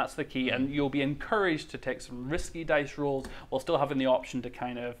 and that's the key. And you'll be encouraged to take some risky dice rolls while still having the option to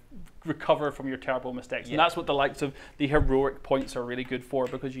kind of recover from your terrible mistakes. And that's what the likes of the heroic points are really good for,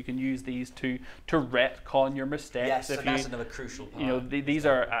 because you can use these to retcon your mistakes. Yes, so that's another crucial part. You know, these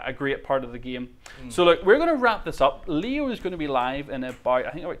are a great part of the game. So look, we're going to wrap this up. Leo is going to be live in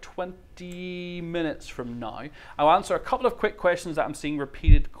about 20 minutes from now. I'll answer a couple of quick questions that I'm seeing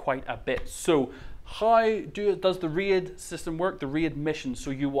repeated quite a bit. So how does the raid system work? The raid mission.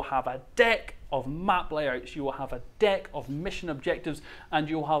 So you will have a deck of map layouts, you will have a deck of mission objectives, and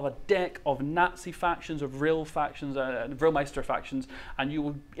you'll have a deck of Nazi factions, of Vril factions, Vrilmeister factions, and you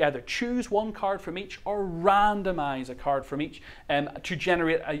will either choose one card from each or randomize a card from each to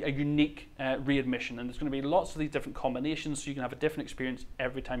generate a unique raid mission. And there's going to be lots of these different combinations, so you can have a different experience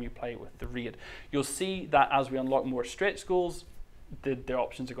every time you play with the raid. You'll see that as we unlock more stretch goals, the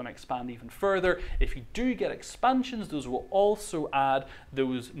options are going to expand even further. If you do get expansions, those will also add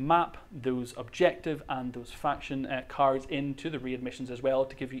those map, those objective, and those faction cards into the raid missions as well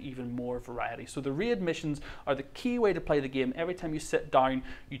to give you even more variety. So the raid missions are the key way to play the game. Every time you sit down,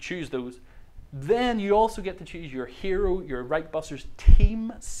 you choose those. Then you also get to choose your hero, your Reichbusters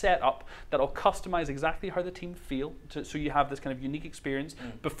team setup that'll customize exactly how the team feel, so you have this kind of unique experience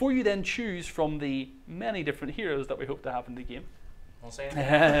before you then choose from the many different heroes that we hope to have in the game. Won't say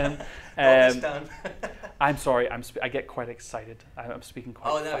anything. I'm sorry, I get quite excited. I'm speaking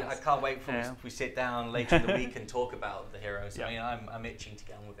quite fast. I can't wait for we sit down later in the week and talk about the heroes. I mean, I'm itching to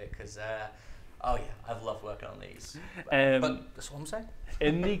get on with it because, I've loved working on these. But that's what I'm saying.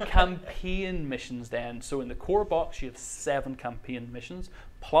 In the campaign missions then, so in the core box you have 7 campaign missions,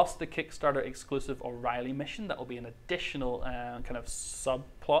 plus the Kickstarter exclusive O'Reilly mission that will be an additional kind of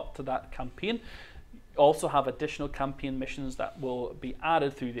subplot to that campaign. Also have additional campaign missions that will be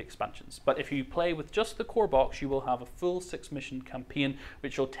added through the expansions. But if you play with just the core box, you will have a full 6-mission campaign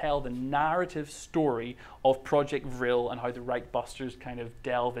which will tell the narrative story of Projekt Vril and how the Reichbusters kind of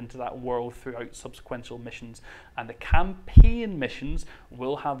delve into that world throughout subsequent missions. And the campaign missions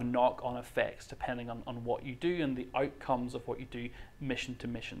will have knock-on effects depending on what you do and the outcomes of what you do mission to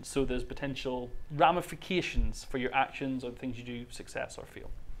mission. So there's potential ramifications for your actions or the things you do, success or fail.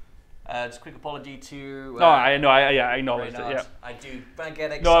 Just a quick apology to. I know. I acknowledged it. Yeah. I do. But I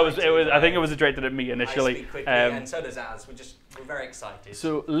get excited. No, it was. I think it was directed at me initially. I speak quickly, and so does Az. We're very excited.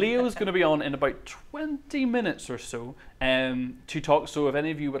 So Leo's going to be on in about 20 minutes or so to talk. So if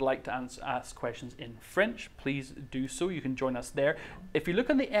any of you would like to ask questions in French, please do so. You can join us there. If you look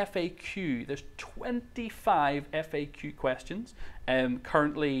on the FAQ, there's 25 FAQ questions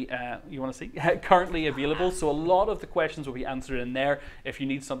currently. You want to see currently available. So a lot of the questions will be answered in there. If you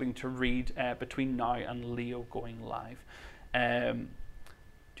need something to read between now and Leo going live.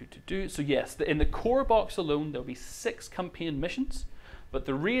 So yes, in the core box alone, there'll be 6 campaign missions, but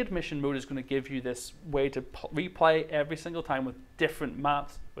the raid mission mode is going to give you this way to replay every single time with different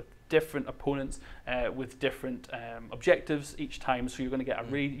maps, with different opponents with different objectives each time, so you're going to get a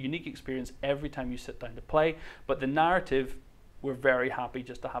really unique experience every time you sit down to play. But the narrative, we're very happy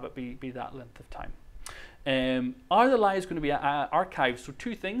just to have it be that length of time. Are the lives going to be archived? So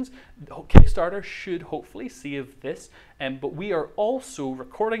two things. Kickstarter should hopefully save this, but we are also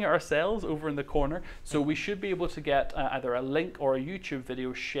recording it ourselves over in the corner, so we should be able to get either a link or a YouTube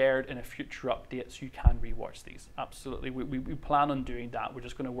video shared in a future update so you can rewatch these. Absolutely, we plan on doing that. We're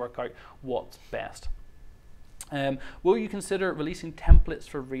just going to work out what's best. Will you consider releasing templates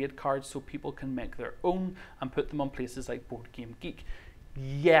for raid cards so people can make their own and put them on places like Board Game Geek?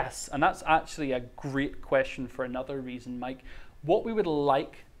 Yes, and that's actually a great question for another reason, Mike. What we would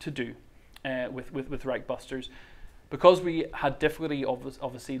like to do with Reichbusters, because we had difficulty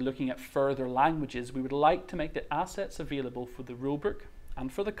obviously looking at further languages, we would like to make the assets available for the rulebook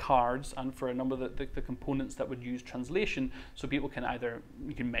and for the cards and for a number of the components that would use translation, so people can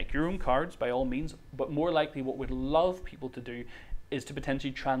you can make your own cards by all means, but more likely what we'd love people to do is to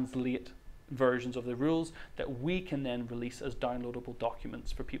potentially translate versions of the rules that we can then release as downloadable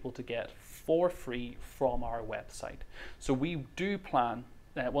documents for people to get for free from our website. So we do plan,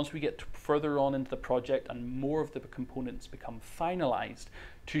 once we get further on into the project and more of the components become finalized,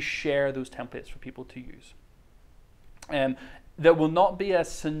 to share those templates for people to use. There will not be a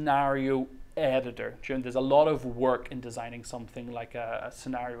scenario editor. There's a lot of work in designing something like a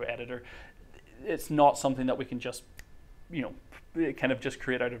scenario editor. It's not something that we can just, kind of just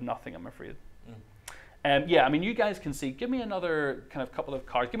create out of nothing, I'm afraid. Yeah, I mean, you guys can see, give me another kind of couple of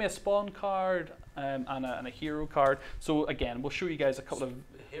cards. Give me a spawn card and a hero card. So again, we'll show you guys a couple of...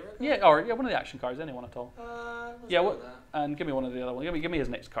 Hero card? Yeah, or one of the action cards, anyone at all. Yeah, and give me one of the other ones. Give me his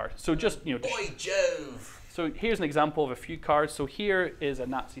next card. So just, Boy Jove! So here's an example of a few cards. So here is a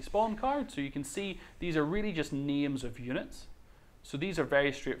Nazi spawn card. So you can see these are really just names of units. So these are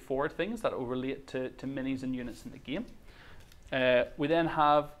very straightforward things that will relate to minis and units in the game. We then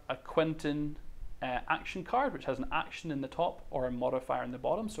have a Quentin action card, which has an action in the top or a modifier in the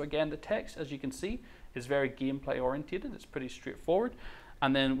bottom. So again, the text, as you can see, is very gameplay orientated. It's pretty straightforward.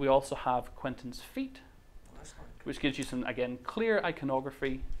 And then we also have Quentin's feet, which gives you some, again, clear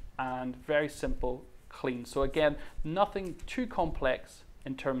iconography and very simple, clean. So again, nothing too complex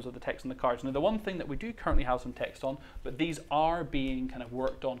in terms of the text on the cards. Now, the one thing that we do currently have some text on, but these are being kind of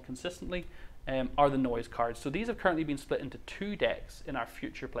worked on consistently, are the noise cards. So these have currently been split into 2 decks in our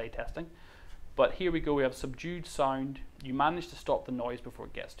future play testing. But here we go, we have subdued sound. You manage to stop the noise before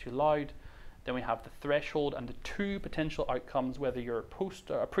it gets too loud. Then we have the threshold and the 2 potential outcomes, whether you're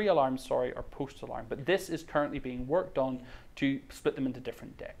pre-alarm, or post-alarm. But this is currently being worked on to split them into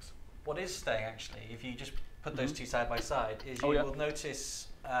different decks. What is staying, actually, if you just put those 2 side by side, is you will notice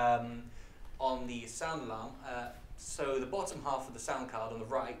on the sound alarm, so the bottom half of the sound card on the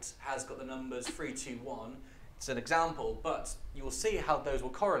right has got the numbers 3, 2, 1. It's an example, but you will see how those will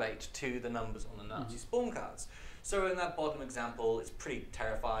correlate to the numbers on the Nazi spawn cards. So in that bottom example, it's pretty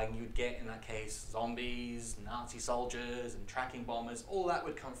terrifying. You would get, in that case, zombies, Nazi soldiers, and tracking bombers. All that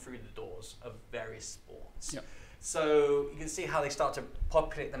would come through the doors of various spawns. Yep. So you can see how they start to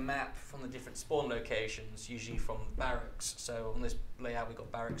populate the map from the different spawn locations, usually from barracks. So on this layout, we've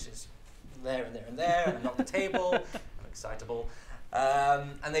got barracks there and there and there, and not the table. I'm excitable.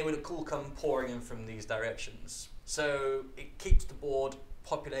 And they would all come pouring in from these directions. So it keeps the board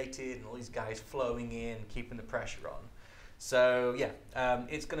populated and all these guys flowing in, keeping the pressure on. So yeah,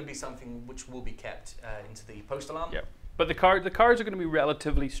 it's going to be something which will be kept into the post-alarm. Yeah. But the cards are going to be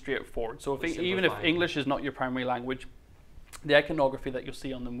relatively straightforward. So even if English is not your primary language, the iconography that you'll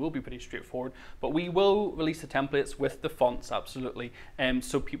see on them will be pretty straightforward, but we will release the templates with the fonts, absolutely,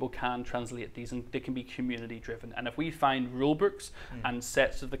 so people can translate these and they can be community driven. And if we find rule books and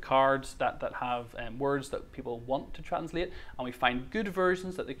sets of the cards that have words that people want to translate, and we find good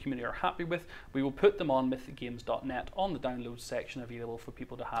versions that the community are happy with, we will put them on mythicgames.net on the download section available for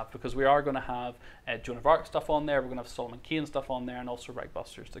people to have, because we are going to have Joan of Arc stuff on there, we're going to have Solomon Kane stuff on there, and also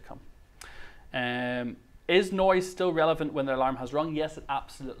Reichbusters to come. Is noise still relevant when the alarm has rung? Yes, it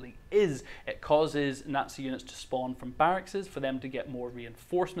absolutely is. It causes Nazi units to spawn from barracks for them to get more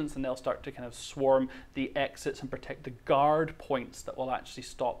reinforcements, and they'll start to kind of swarm the exits and protect the guard points that will actually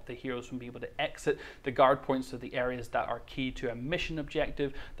stop the heroes from being able to exit. The guard points are the areas that are key to a mission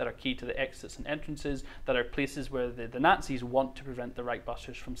objective, that are key to the exits and entrances, that are places where the Nazis want to prevent the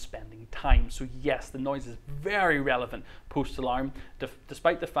Reichbusters from spending time. So yes, the noise is very relevant post-alarm,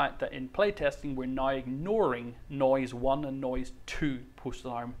 despite the fact that in playtesting we're now ignoring noise 1 and noise 2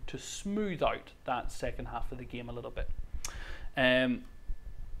 post-alarm to smooth out that second half of the game a little bit.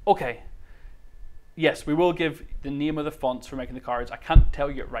 Okay, yes, we will give the name of the fonts for making the cards. I can't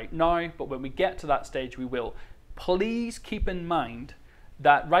tell you it right now, but when we get to that stage, we will. Please keep in mind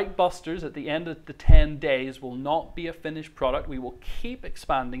that Reichbusters at the end of the 10 days will not be a finished product. We will keep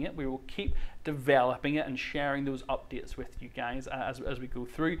expanding it. We will keep developing it and sharing those updates with you guys as we go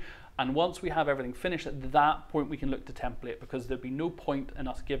through. And once we have everything finished, at that point we can look to template, because there'd be no point in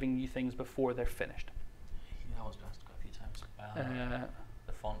us giving you things before they're finished. I was asked quite a few times about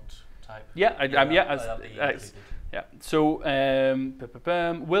the font type. Yeah. So,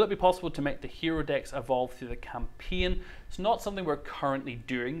 will it be possible to make the hero decks evolve through the campaign? It's not something we're currently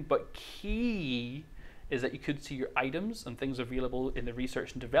doing, but key is that you could see your items and things available in the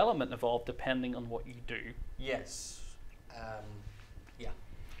research and development evolve depending on what you do. Yes. Yeah.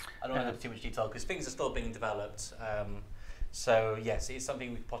 I don't want to go into too much detail because things are still being developed. So yes, it's something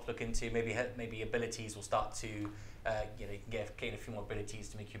we could possibly look into. Maybe abilities will start to, you can gain a few more abilities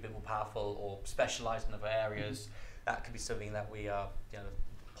to make you a bit more powerful or specialize in other areas. That could be something that we are,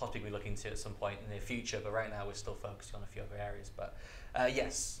 possibly looking into at some point in the future. But right now we're still focusing on a few other areas. But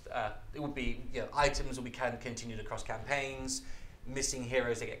yes, it would be, items will be continued across campaigns. Missing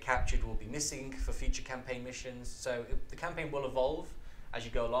heroes that get captured will be missing for future campaign missions. So the campaign will evolve as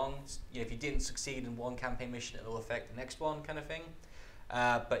you go along. If you didn't succeed in one campaign mission, it will affect the next one, kind of thing.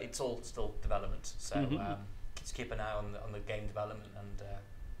 But it's all still development. So just keep an eye on the game development and.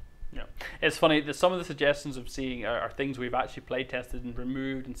 Yeah, it's funny that some of the suggestions I'm seeing are things we've actually play tested and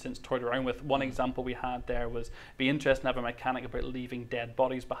removed and since toyed around with. One example we had there was be interesting to have a mechanic about leaving dead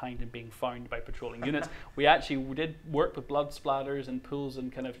bodies behind and being found by patrolling units. We did work with blood splatters and pools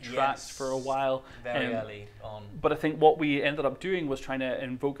and kind of tracks for a while. Very early on. But I think what we ended up doing was trying to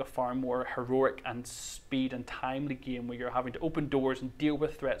invoke a far more heroic and speed and timely game where you're having to open doors and deal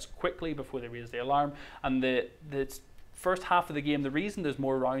with threats quickly before they raise the alarm. And the first half of the game, the reason there's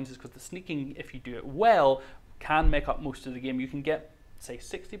more rounds is because the sneaking, if you do it well, can make up most of the game. You can get, say,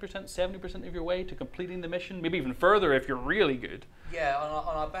 60%, 70% of your way to completing the mission, maybe even further if you're really good. Yeah,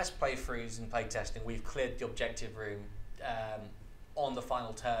 on our best playthroughs in playtesting, we've cleared the objective room on the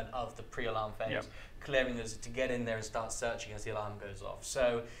final turn of the pre-alarm phase, clearing us to get in there and start searching as the alarm goes off.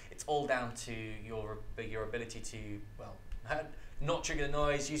 So it's all down to your ability to, not trigger the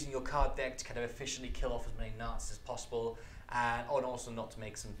noise, using your card deck to kind of efficiently kill off as many Nazis as possible, and also not to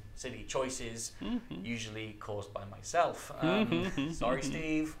make some silly choices, usually caused by myself. Sorry,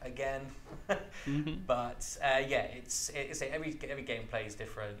 Steve, again. But it's every gameplay is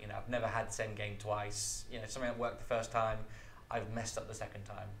different. I've never had the same game twice. Something that worked the first time, I've messed up the second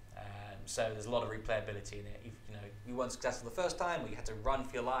time. So there's a lot of replayability in it. If you weren't successful the first time, or you had to run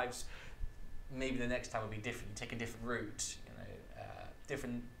for your lives, maybe the next time will be different. You take a different route.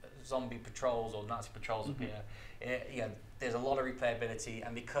 Different zombie patrols or Nazi patrols appear. There's a lot of replayability,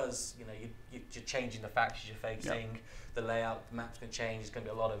 and because you're changing the factions you're facing, the layout, the map's going to change. There's going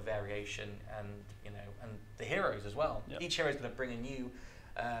to be a lot of variation, and and the heroes as well. Each hero is going to bring a new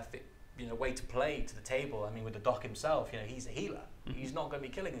way to play to the table. I mean, with the Doc himself, he's a healer. He's not going to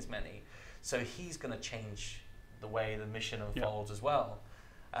be killing as many, so he's going to change the way the mission unfolds as well.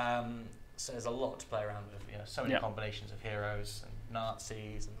 So there's a lot to play around with. So many combinations of heroes and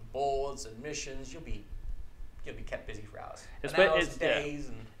Nazis and boards and missions. You'll be kept busy for hours.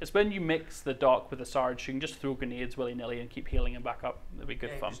 It's when you mix the Doc with the Sarge, you can just throw grenades willy-nilly and keep healing him back up. It'll be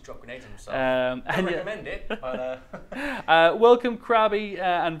good fun. Just drop grenades on himself. I recommend it. But, welcome, Krabby,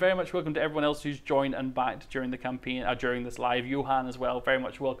 and very much welcome to everyone else who's joined and backed during the campaign, during this live. Johan as well, very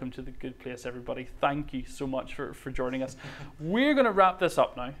much welcome to the good place, everybody. Thank you so much for joining us. We're going to wrap this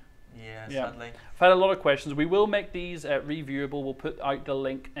up now. Sadly. I've had a lot of questions. We will make these reviewable. We'll put out the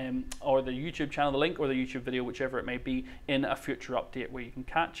link or the YouTube channel, the link or the YouTube video, whichever it may be, in a future update where you can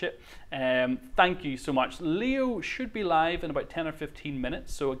catch it. Thank you so much. Leo should be live in about 10 or 15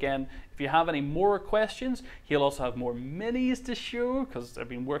 minutes. So again, if you have any more questions, he'll also have more minis to show because I've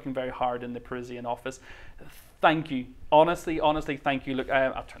been working very hard in the Parisian office. Thank you. Honestly, thank you. Look,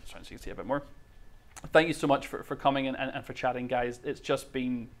 I'll turn this around so you can see a bit more. Thank you so much for coming and for chatting, guys. It's just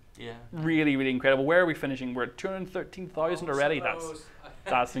been really, really incredible. Where are we finishing? We're at 213,000 already.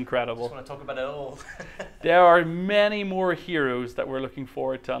 That's incredible. I just want to talk about it all. There are many more heroes that we're looking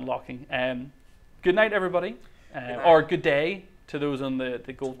forward to unlocking. Good night, everybody. Or good day to those on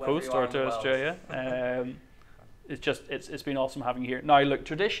the Gold Coast or to Australia. It's been awesome having you here. Now, look,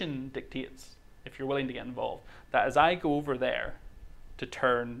 tradition dictates, if you're willing to get involved, that as I go over there to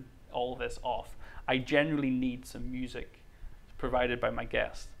turn all this off, I genuinely need some music provided by my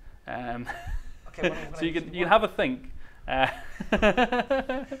guest. So you can have a think, Thank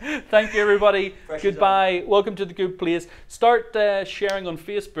you, everybody. Goodbye. Welcome to the Good Place. Start sharing on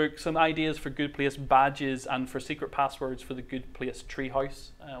Facebook some ideas for Good Place badges and for secret passwords for the Good Place treehouse.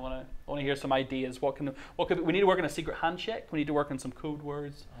 I want to hear some ideas. What could we need to work on a secret handshake? We need to work on some code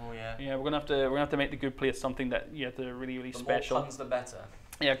words. Oh yeah. Yeah, we're gonna have to make the Good Place something that really special. The more puns, the better.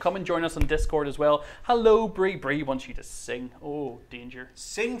 Yeah, come and join us on Discord as well. Hello, Bree. Bree wants you to sing. Oh, danger.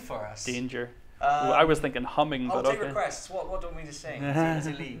 Sing for us. Danger. I was thinking humming, I'll but take okay. requests. What do you want me to sing as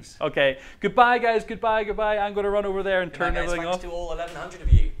it leaves? Okay. Goodbye, guys. Goodbye. I'm going to run over there and turn everything off. Thanks to all 1,100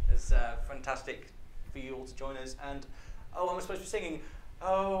 of you. It's fantastic for you all to join us. And I'm supposed to be singing.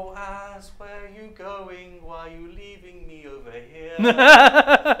 Oh, As, where you going? Why you leaving me over here?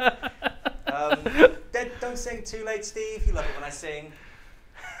 Don't sing too late, Steve. You love it when I sing.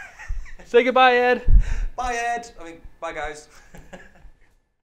 Say goodbye, Ed. Bye, Ed. Bye, guys.